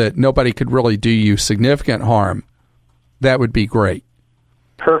enough that nobody could really do you significant harm, that would be great.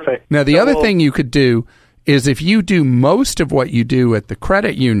 Perfect. Now, the other thing you could do is if you do most of what you do at the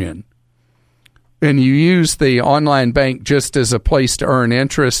credit union and you use the online bank just as a place to earn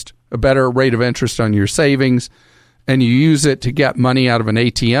interest, a better rate of interest on your savings, and you use it to get money out of an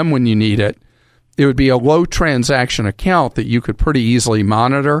ATM when you need it, it would be a low transaction account that you could pretty easily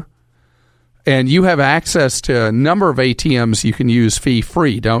monitor. And you have access to a number of ATMs you can use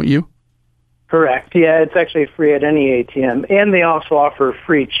fee-free, don't you? Correct. Yeah, it's actually free at any ATM. And they also offer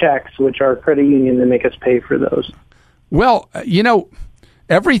free checks, which our credit union, they make us pay for those. Well,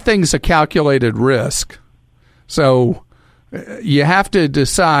 everything's a calculated risk. So you have to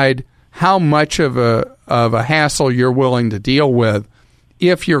decide how much of a hassle you're willing to deal with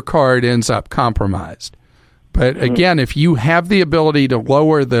if your card ends up compromised. But again, if you have the ability to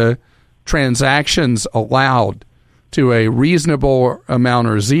lower the transactions allowed to a reasonable amount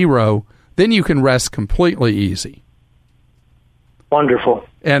or zero, then you can rest completely easy. Wonderful.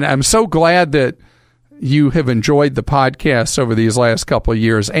 And I'm so glad that you have enjoyed the podcast over these last couple of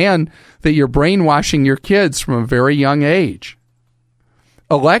years and that you're brainwashing your kids from a very young age.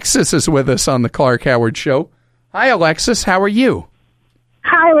 Alexis is with us on the Clark Howard Show. Hi, Alexis. How are you?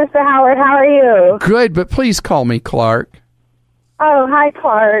 Hi, Mr. Howard. How are you? Good, but please call me Clark. Oh, hi,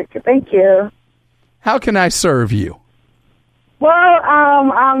 Clark. Thank you. How can I serve you? Well,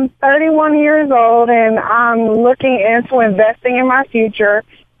 I'm 31 years old, and I'm looking into investing in my future,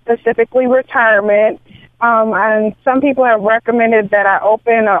 specifically retirement. And some people have recommended that I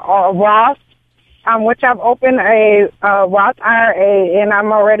open a Roth, which I've opened a Roth IRA, and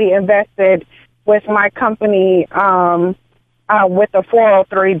I'm already invested with my company with a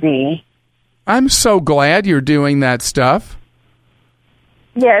 403B. I'm so glad you're doing that stuff.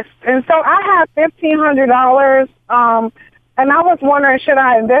 Yes, and so I have $1,500, and I was wondering, should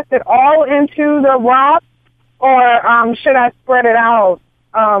I invest it all into the Roth, or should I spread it out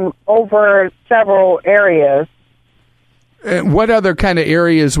over several areas? What other kind of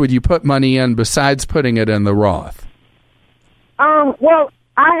areas would you put money in besides putting it in the Roth? Well,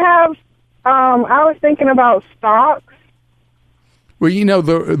 I was thinking about stocks. Well,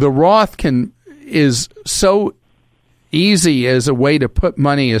 the Roth is so easy as a way to put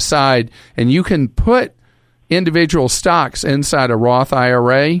money aside, and you can put individual stocks inside a Roth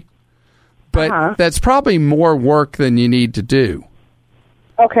IRA, but that's probably more work than you need to do.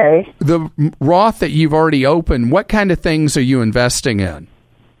 Okay. The Roth that you've already opened, what kind of things are you investing in?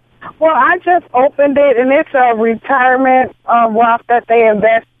 Well, I just opened it, and it's a retirement Roth that they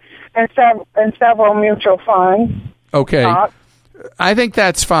invest in several mutual funds. Okay. I think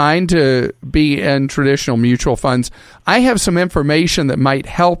that's fine to be in traditional mutual funds. I have some information that might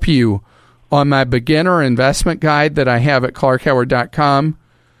help you on my beginner investment guide that I have at clarkhoward.com,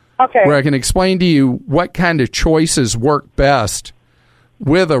 where I can explain to you what kind of choices work best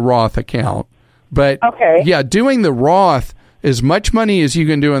with a Roth account. But, yeah, doing the Roth, as much money as you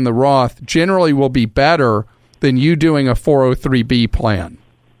can do in the Roth generally will be better than you doing a 403B plan.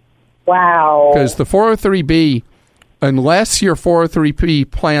 Wow. Because the 403B, unless your 403B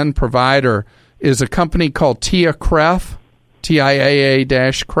plan provider is a company called TIAA-CREF,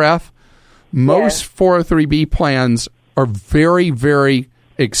 TIAA-CREF, most 403B plans are very, very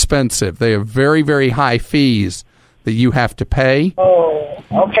expensive. They have very, very high fees that you have to pay. Oh,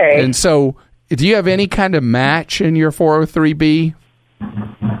 okay. And so, do you have any kind of match in your 403B?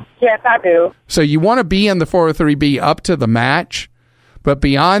 Yes, I do. So you want to be in the 403B up to the match, but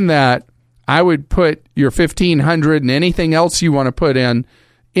beyond that, I would put your $1,500 and anything else you want to put in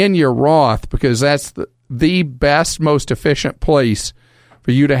your Roth, because that's the best, most efficient place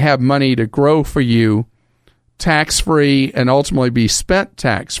for you to have money to grow for you tax-free and ultimately be spent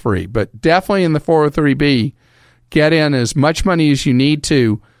tax-free. But definitely in the 403B, get in as much money as you need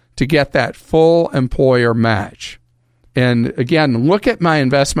to get that full employer match. And again, look at my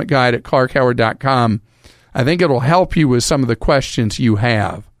investment guide at clarkhoward.com. I think it'll help you with some of the questions you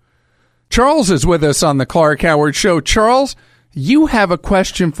have. Charles is with us on the Clark Howard Show. Charles, you have a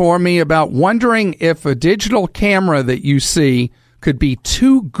question for me about wondering if a digital camera that you see could be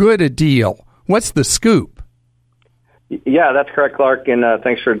too good a deal. What's the scoop? Yeah, that's correct, Clark, and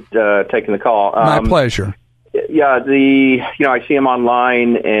thanks for taking the call. My pleasure. Yeah, I see them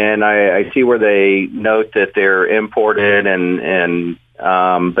online, and I see where they note that they're imported, and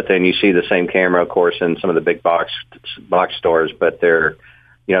but then you see the same camera, of course, in some of the big box stores, but they're,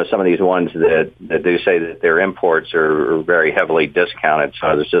 some of these ones that do say that their imports are very heavily discounted.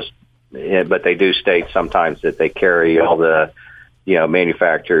 So there's just, but they do state sometimes that they carry all the,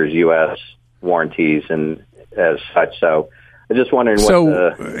 manufacturers' U.S. warranties and as such. So I'm just wondering what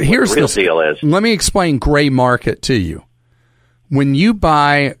the real deal is. Let me explain gray market to you. When you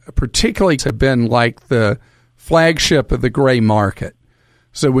buy, particularly have been like the flagship of the gray market.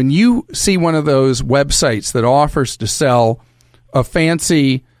 So when you see one of those websites that offers to sell a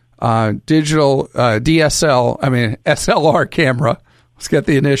fancy digital SLR camera, let's get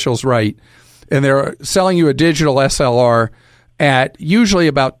the initials right, and they're selling you a digital SLR at usually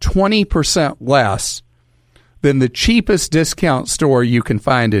about 20% less than the cheapest discount store you can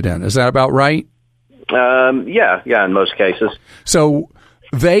find it in. Is that about right? Yeah, in most cases. So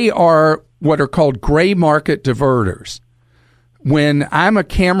they are what are called gray market diverters. When I'm a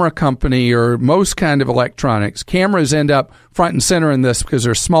camera company or most kind of electronics, cameras end up front and center in this because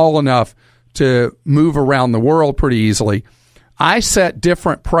they're small enough to move around the world pretty easily. I set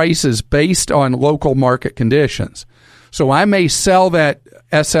different prices based on local market conditions. So I may sell that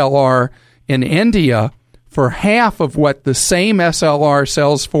SLR in India for half of what the same SLR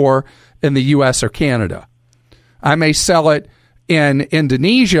sells for in the U.S. or Canada. I may sell it in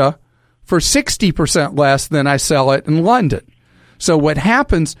Indonesia for 60% less than I sell it in London. So what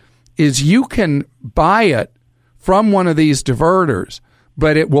happens is you can buy it from one of these diverters,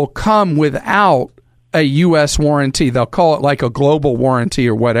 but it will come without a U.S. warranty. They'll call it like a global warranty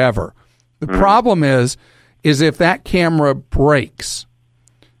or whatever. The problem is if that camera breaks,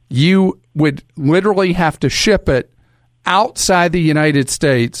 you would literally have to ship it outside the United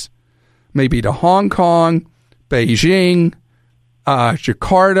States, maybe to Hong Kong, Beijing,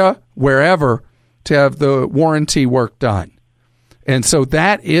 Jakarta, wherever, to have the warranty work done. And so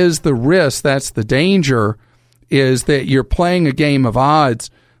that is the risk, that's the danger, is that you're playing a game of odds.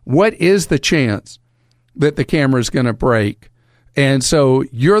 What is the chance that the camera is going to break? And so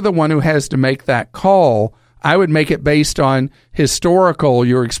you're the one who has to make that call. I would make it based on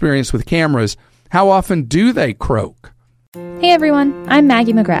your experience with cameras. How often do they croak? Hey everyone, I'm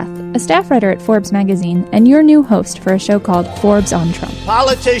Maggie McGrath, a staff writer at Forbes magazine, and your new host for a show called Forbes on Trump.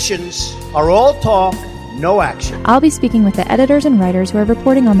 Politicians are all talk, no action. I'll be speaking with the editors and writers who are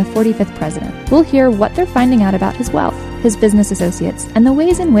reporting on the 45th president. We'll hear what they're finding out about his wealth, his business associates, and the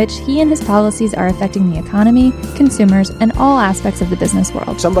ways in which he and his policies are affecting the economy, consumers, and all aspects of the business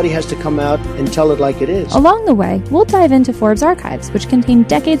world. Somebody has to come out and tell it like it is. Along the way, we'll dive into Forbes archives, which contain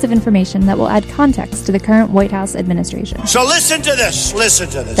decades of information that will add context to the current White House administration. So listen to this.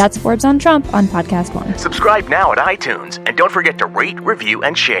 That's Forbes on Trump on Podcast One. Subscribe now at iTunes, and don't forget to rate, review,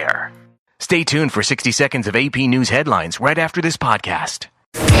 and share. Stay tuned for 60 seconds of AP News headlines right after this podcast.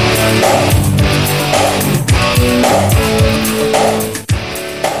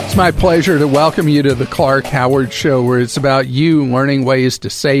 It's my pleasure to welcome you to the Clark Howard Show, where it's about you learning ways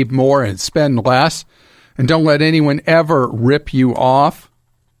to save more and spend less. And don't let anyone ever rip you off.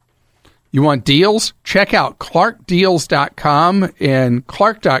 You want deals? Check out clarkdeals.com, and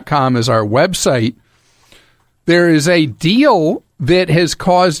clark.com is our website. There is a deal that has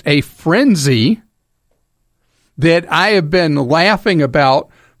caused a frenzy that I have been laughing about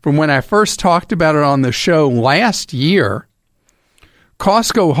from when I first talked about it on the show last year.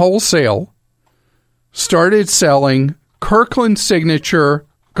 Costco Wholesale started selling Kirkland Signature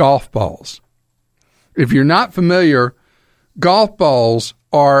golf balls. If you're not familiar, golf balls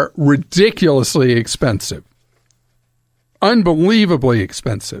are ridiculously expensive. Unbelievably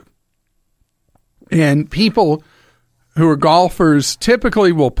expensive. And people who are golfers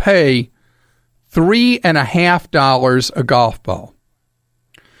typically will pay $3.50 a golf ball.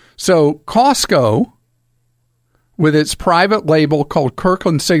 So Costco, with its private label called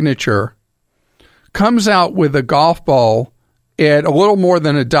Kirkland Signature, comes out with a golf ball at a little more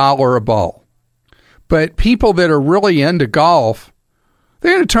than $1 a ball. But people that are really into golf,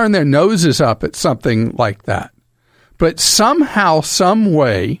 they're going to turn their noses up at something like that. But somehow, some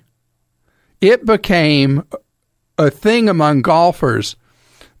way, it became a thing among golfers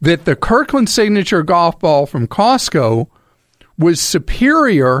that the Kirkland Signature golf ball from Costco was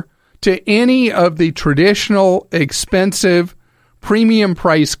superior to any of the traditional, expensive, premium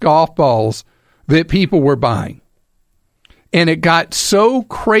price golf balls that people were buying. And it got so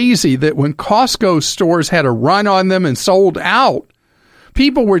crazy that when Costco stores had a run on them and sold out,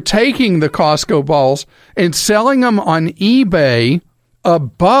 people were taking the Costco balls and selling them on eBay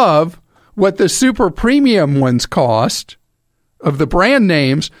above what the super premium ones cost of the brand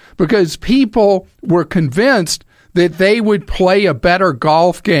names, because people were convinced that they would play a better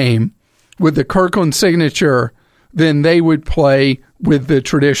golf game with the Kirkland Signature than they would play with the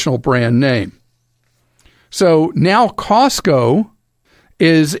traditional brand name. So now Costco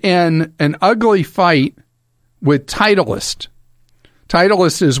is in an ugly fight with Titleist.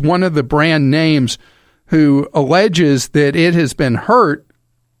 Titleist is one of the brand names who alleges that it has been hurt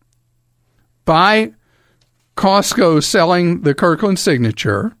by Costco selling the Kirkland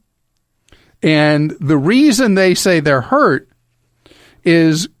Signature. And the reason they say they're hurt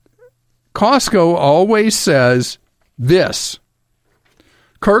is Costco always says this: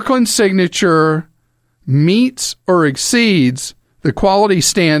 Kirkland Signature meets or exceeds the quality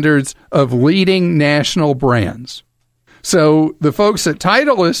standards of leading national brands. So the folks at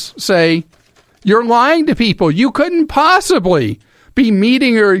Titleist say, you're lying to people. You couldn't possibly be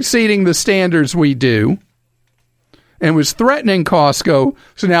meeting or exceeding the standards we do, and was threatening Costco.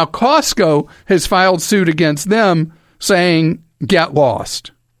 So now Costco has filed suit against them saying, get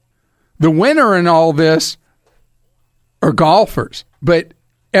lost. The winner in all this are golfers, but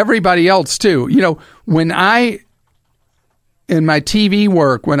everybody else too. You know, in my TV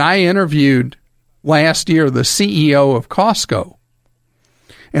work, when I interviewed last year the CEO of Costco,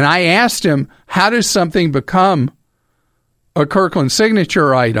 and I asked him, how does something become a Kirkland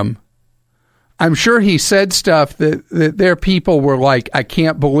Signature item? I'm sure he said stuff that their people were like, I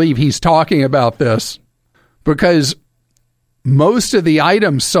can't believe he's talking about this, because most of the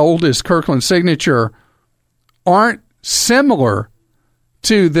items sold as Kirkland Signature aren't similar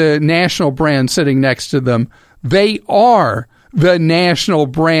to the national brand sitting next to them. They are the national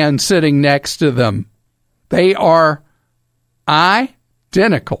brand sitting next to them. They are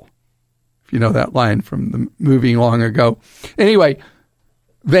identical. If you know that line from the movie long ago. Anyway,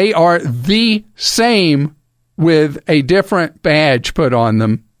 they are the same with a different badge put on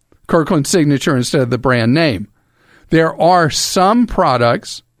them, Kirkland Signature instead of the brand name. There are some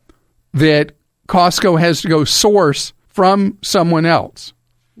products that Costco has to go source from someone else,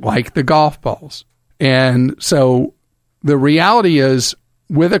 like the golf balls. And so the reality is,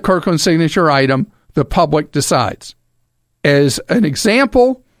 with a Kirkland Signature item, the public decides. As an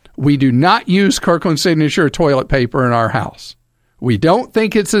example, we do not use Kirkland Signature toilet paper in our house. We don't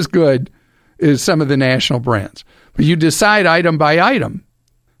think it's as good as some of the national brands. But you decide item by item.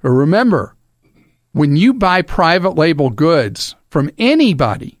 But remember, when you buy private label goods from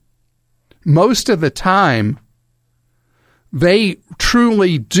anybody, most of the time, they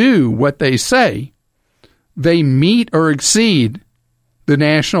truly do what they say. They meet or exceed the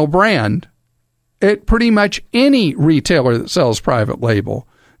national brand at pretty much any retailer that sells private label.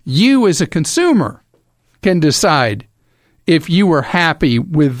 You as a consumer can decide if you were happy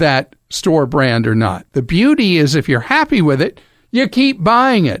with that store brand or not. The beauty is, if you're happy with it, you keep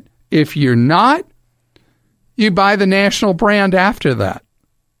buying it. If you're not, you buy the national brand after that.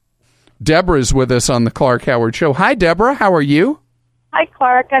 Deborah's with us on the Clark Howard Show. Hi, Deborah. How are you? Hi,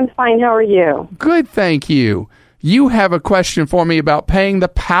 Clark. I'm fine. How are you? Good, thank you. You have a question for me about paying the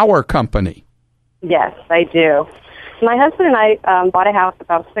power company. Yes, I do. My husband and I bought a house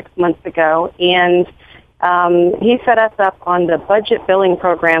about 6 months ago, and he set us up on the budget billing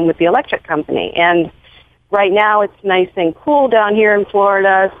program with the electric company. And right now it's nice and cool down here in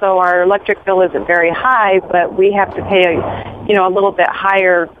Florida, so our electric bill isn't very high, but we have to pay a little bit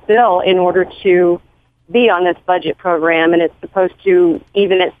higher bill in order to be on this budget program, and it's supposed to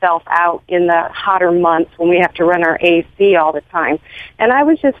even itself out in the hotter months when we have to run our AC all the time. And I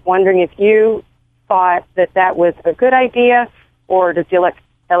was just wondering if you thought that was a good idea, or does the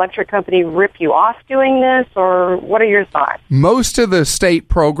electric company rip you off doing this, or what are your thoughts? Most of the state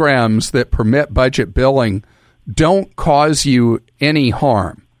programs that permit budget billing don't cause you any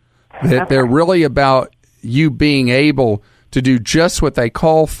harm. That they're really about you being able to do just what they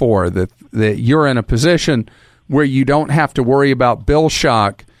call for, that you're in a position where you don't have to worry about bill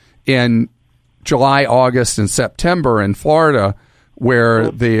shock in July, August, and September in Florida,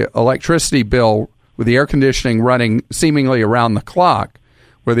 where the electricity bill, with the air conditioning running seemingly around the clock,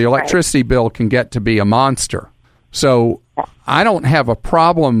 where the electricity bill can get to be a monster. So I don't have a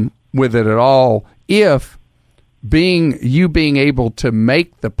problem with it at all if being able to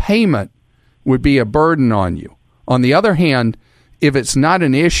make the payment would be a burden on you. On the other hand, if it's not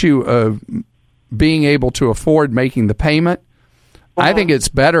an issue of being able to afford making the payment, I think it's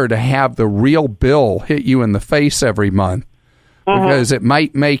better to have the real bill hit you in the face every month, because it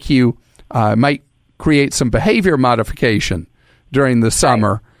might make you, might create some behavior modification. during the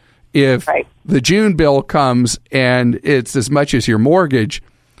summer. If the June bill comes and it's as much as your mortgage,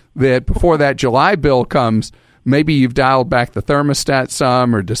 that before that July bill comes, maybe you've dialed back the thermostat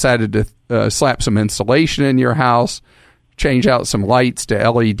some or decided to slap some insulation in your house, change out some lights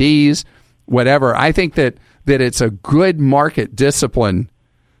to LEDs, whatever. I think that it's a good market discipline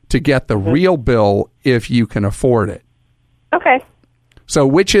to get the real bill if you can afford it. Okay. So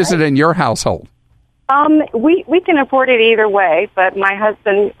which is it in your household? We can afford it either way, but my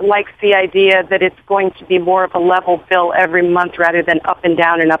husband likes the idea that it's going to be more of a level bill every month rather than up and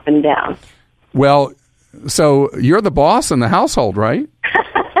down and up and down. Well, so you're the boss in the household, right?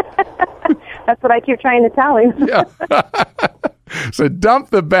 That's what I keep trying to tell him. Yeah. So dump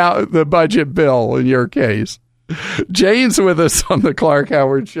the budget bill in your case. Jane's with us on the Clark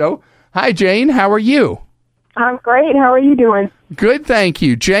Howard Show. Hi, Jane. How are you? I'm great. How are you doing? Good, thank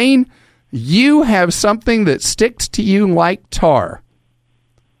you. Jane, you have something that sticks to you like tar.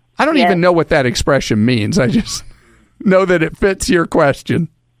 I don't even know what that expression means. I just know that it fits your question.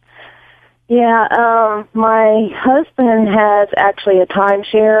 Yeah, my husband has actually a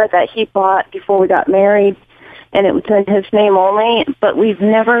timeshare that he bought before we got married, and it was in his name only, but we've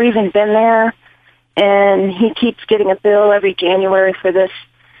never even been there, and he keeps getting a bill every January for this,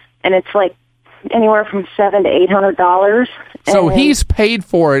 and it's like anywhere from $700 to $800. So he's paid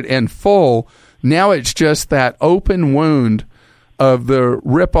for it in full. Now it's just that open wound of the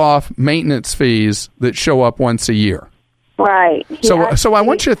rip-off maintenance fees that show up once a year. Right. So I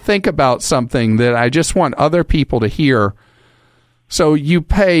want you to think about something that I just want other people to hear. So you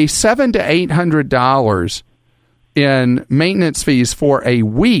pay $700 to $800 in maintenance fees for a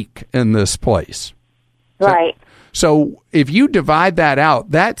week in this place. Right. So if you divide that out,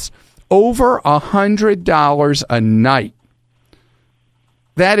 that's over $100 a night.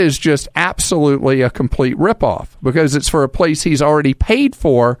 That is just absolutely a complete ripoff because it's for a place he's already paid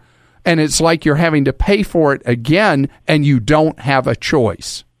for, and it's like you're having to pay for it again, and you don't have a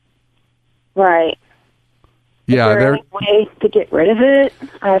choice. Right. Yeah. Is there any way to get rid of it?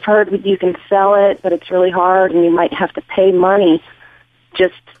 I've heard that you can sell it, but it's really hard, and you might have to pay money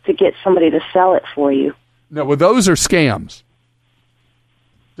just to get somebody to sell it for you. No, well, those are scams.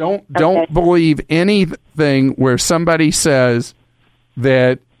 Don't believe anything where somebody says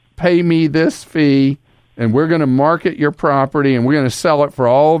that pay me this fee and we're going to market your property and we're going to sell it for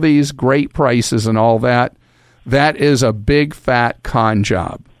all these great prices and all that. That is a big fat con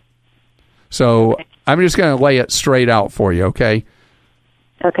job. So I'm just going to lay it straight out for you, okay?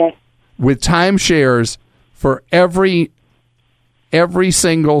 Okay. With timeshares, for every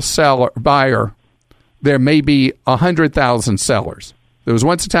single buyer, there may be 100,000 sellers. There was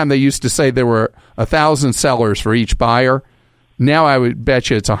once a time they used to say there were 1,000 sellers for each buyer. Now I would bet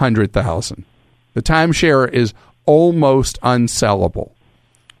you it's 100,000. The timeshare is almost unsellable.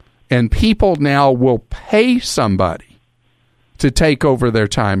 And people now will pay somebody to take over their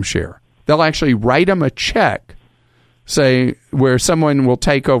timeshare. They'll actually write them a check, say, where someone will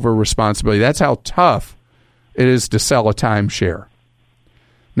take over responsibility. That's how tough it is to sell a timeshare.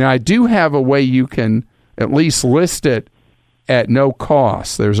 Now, I do have a way you can at least list it at no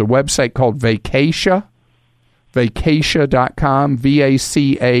cost. There's a website called Vacatia, vacatia.com,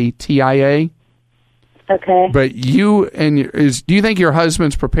 Vacatia. Okay. But do you think your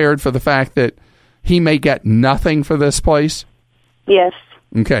husband's prepared for the fact that he may get nothing for this place? Yes.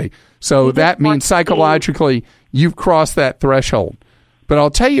 Okay. So that means psychologically you've crossed that threshold. But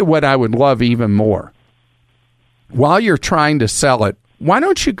I'll tell you what I would love even more. While you're trying to sell it, why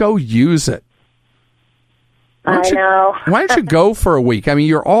don't you go use it? I know. Why don't you go for a week? I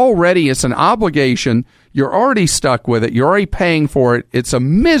mean, it's an obligation. You're already stuck with it. You're already paying for it. It's a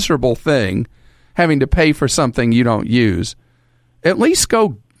miserable thing having to pay for something you don't use. At least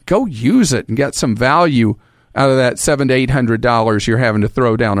go use it and get some value out of that $700 to $800 you're having to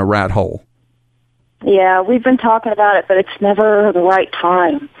throw down a rat hole. Yeah, we've been talking about it, but it's never the right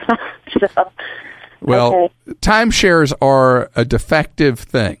time. Timeshares are a defective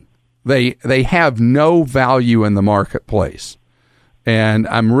thing. They have no value in the marketplace. And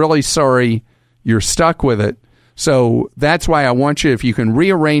I'm really sorry you're stuck with it. So that's why I want you, if you can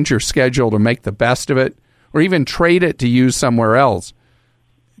rearrange your schedule to make the best of it, or even trade it to use somewhere else,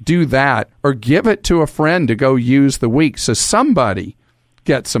 do that, or give it to a friend to go use the week so somebody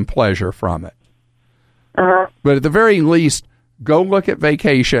gets some pleasure from it. Uh-huh. But at the very least, go look at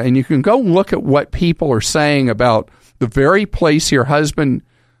Vacatia, and you can go look at what people are saying about the very place your husband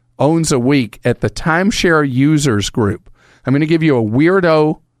owns a week at the Timeshare Users Group. I'm going to give you a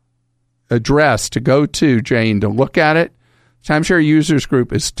weirdo address to go to, Jane, to look at it. Timeshare Users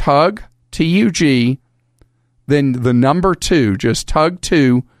Group is TUG, TUG, then the number 2, just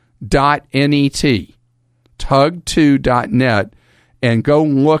tug2.net, tug2.net, and go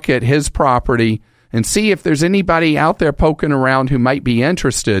look at his property and see if there's anybody out there poking around who might be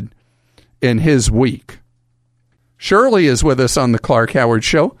interested in his week. Shirley is with us on the Clark Howard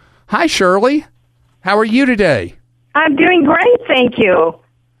Show. Hi, Shirley. How are you today? I'm doing great, thank you.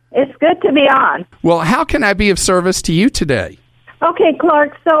 It's good to be on. Well, how can I be of service to you today? Okay,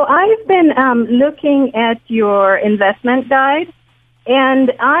 Clark, so I've been looking at your investment guide,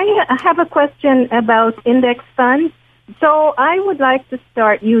 and I have a question about index funds. So I would like to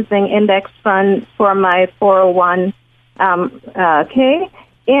start using index funds for my 401k.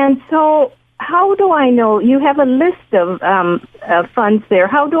 And so how do I know? You have a list of funds there.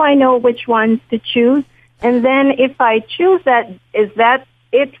 How do I know which ones to choose? And then if I choose that, is that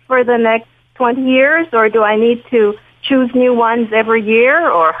it for the next 20 years, or do I need to choose new ones every year,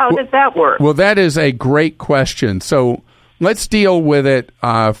 or how does that work? Well, that is a great question. So let's deal with it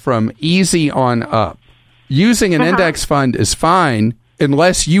from easy on up. Using an index fund is fine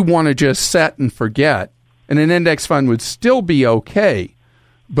unless you want to just set and forget, and an index fund would still be okay.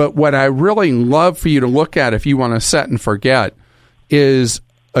 But what I really love for you to look at if you want to set and forget is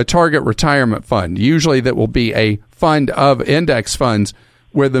a target retirement fund. Usually that will be a fund of index funds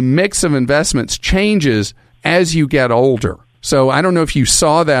where the mix of investments changes as you get older. So I don't know if you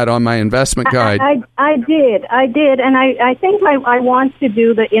saw that on my investment guide. I did, and I think I want to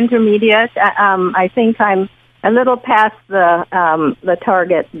do the intermediate. I think I'm a little past the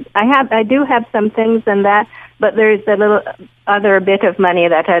target. I do have some things in that, but there's a little other bit of money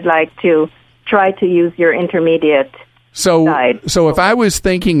that I'd like to try to use your intermediate guide. So if I was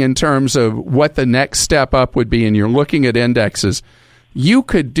thinking in terms of what the next step up would be, and you're looking at indexes, you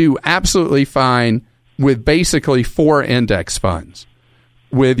could do absolutely fine with basically 4 index funds,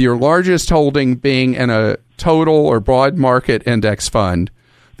 with your largest holding being in a total or broad market index fund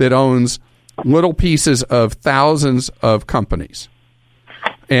that owns little pieces of thousands of companies.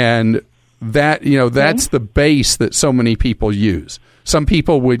 And that, that's the base that so many people use. Some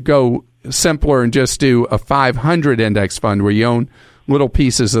people would go simpler and just do a 500 index fund where you own little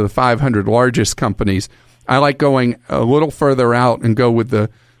pieces of the 500 largest companies. I like going a little further out and go with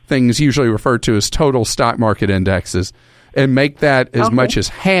the things usually referred to as total stock market indexes and make that as much as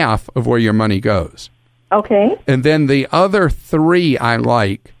half of where your money goes. Okay. And then the other 3 I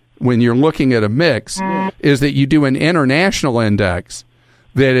like when you're looking at a mix is that you do an international index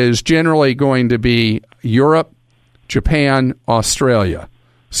that is generally going to be Europe, Japan, Australia.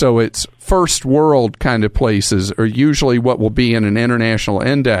 So it's first world kind of places are usually what will be in an international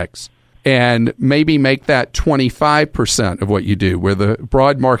index. And maybe make that 25% of what you do, where the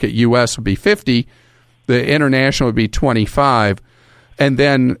broad market U.S. would be 50, the international would be 25. And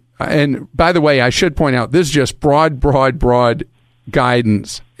then, and by the way, I should point out, this is just broad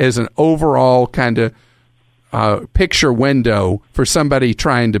guidance as an overall kind of picture window for somebody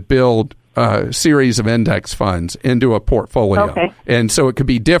trying to build a series of index funds into a portfolio. Okay. And so it could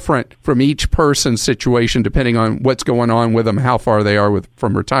be different from each person's situation depending on what's going on with them, how far they are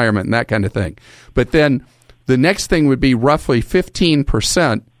from retirement and that kind of thing. But then the next thing would be roughly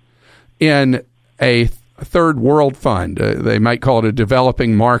 15% in a third world fund. They might call it a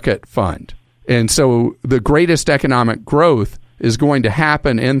developing market fund. And so the greatest economic growth is going to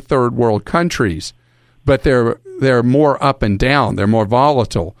happen in third world countries, but they're more up and down. They're more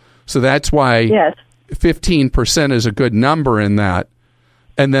volatile. So that's why 15% is a good number in that.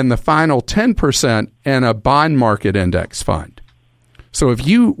 And then the final 10% in a bond market index fund. So if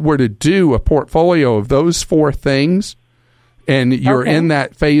you were to do a portfolio of those 4 things and you're in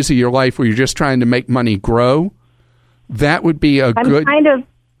that phase of your life where you're just trying to make money grow, that would be I'm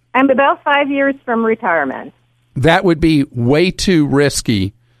about 5 years from retirement. That would be way too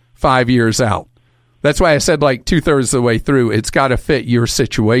risky 5 years out. That's why I said like 2/3 of the way through, it's got to fit your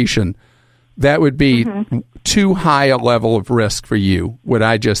situation. That would be too high a level of risk for you, what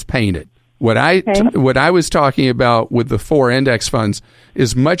I just painted. What I was talking about with the 4 index funds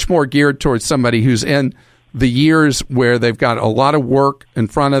is much more geared towards somebody who's in the years where they've got a lot of work in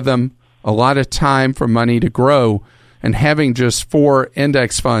front of them, a lot of time for money to grow, and having just 4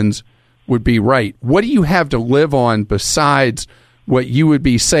 index funds would be right. What do you have to live on besides what you would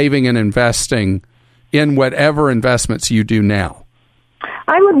be saving and investing in whatever investments you do now?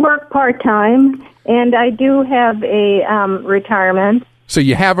 I would work part-time, and I do have a retirement. So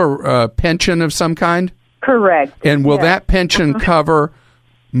you have a pension of some kind? Correct. And will that pension cover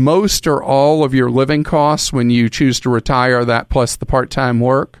most or all of your living costs when you choose to retire, that plus the part-time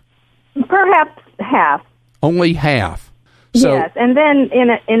work? Perhaps half. Only half. So, yes, and then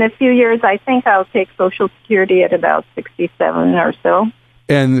in a few years, I think I'll take Social Security at about 67 or so.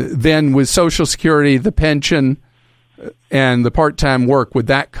 And then with Social Security, the pension, and the part-time work, would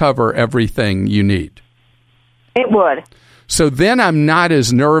that cover everything you need? It would. So then I'm not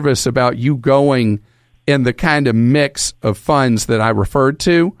as nervous about you going in the kind of mix of funds that I referred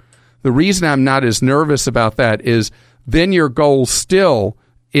to. The reason I'm not as nervous about that is then your goal still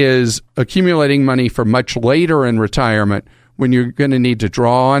is accumulating money for much later in retirement when you're going to need to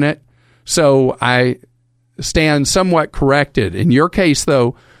draw on it. So I stand somewhat corrected. In your case,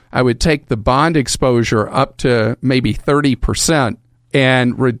 though, I would take the bond exposure up to maybe 30%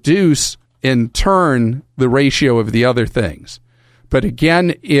 and reduce, in turn, the ratio of the other things. But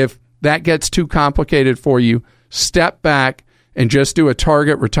again, if that gets too complicated for you, step back and just do a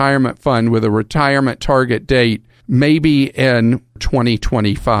target retirement fund with a retirement target date, maybe in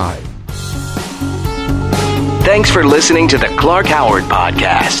 2025. Thanks for listening to the Clark Howard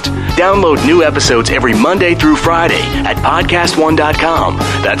Podcast. Download new episodes every Monday through Friday at podcastone.com.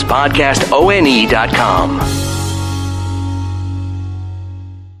 That's podcastone.com.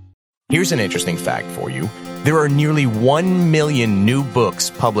 Here's an interesting fact for you. There are nearly 1 million new books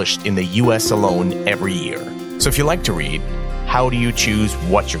published in the U.S. alone every year. So if you like to read, how do you choose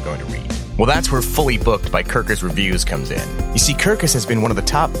what you're going to read? Well, that's where Fully Booked by Kirkus Reviews comes in. You see, Kirkus has been one of the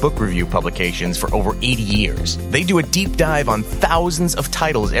top book review publications for over 80 years. They do a deep dive on thousands of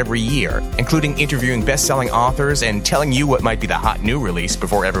titles every year, including interviewing best-selling authors and telling you what might be the hot new release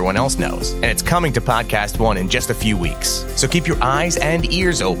before everyone else knows. And it's coming to Podcast One in just a few weeks. So keep your eyes and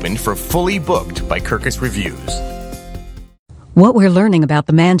ears open for Fully Booked by Kirkus Reviews. What we're learning about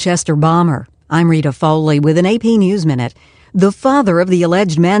the Manchester bomber. I'm Rita Foley with an AP News Minute. The father of the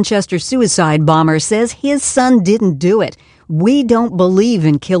alleged Manchester suicide bomber says his son didn't do it. We don't believe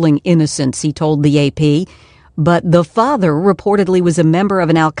in killing innocents, he told the AP. But the father reportedly was a member of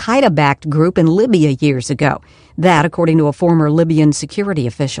an al-Qaeda-backed group in Libya years ago. That, according to a former Libyan security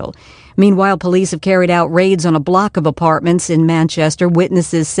official. Meanwhile, police have carried out raids on a block of apartments in Manchester.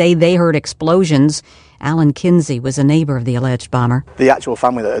 Witnesses say they heard explosions. Alan Kinsey was a neighbor of the alleged bomber. The actual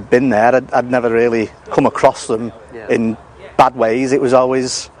family that had been there, I'd never really come across them in bad ways. It was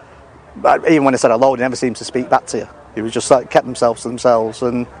always, even when I said hello, they never seemed to speak back to you. It was just like kept themselves to themselves,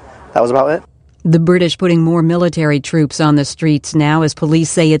 and that was about it. The British putting more military troops on the streets now as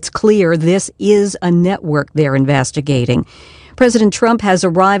police say it's clear this is a network they're investigating. President Trump has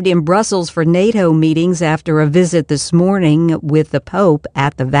arrived in Brussels for NATO meetings after a visit this morning with the Pope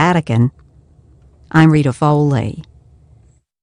at the Vatican. I'm Rita Foley.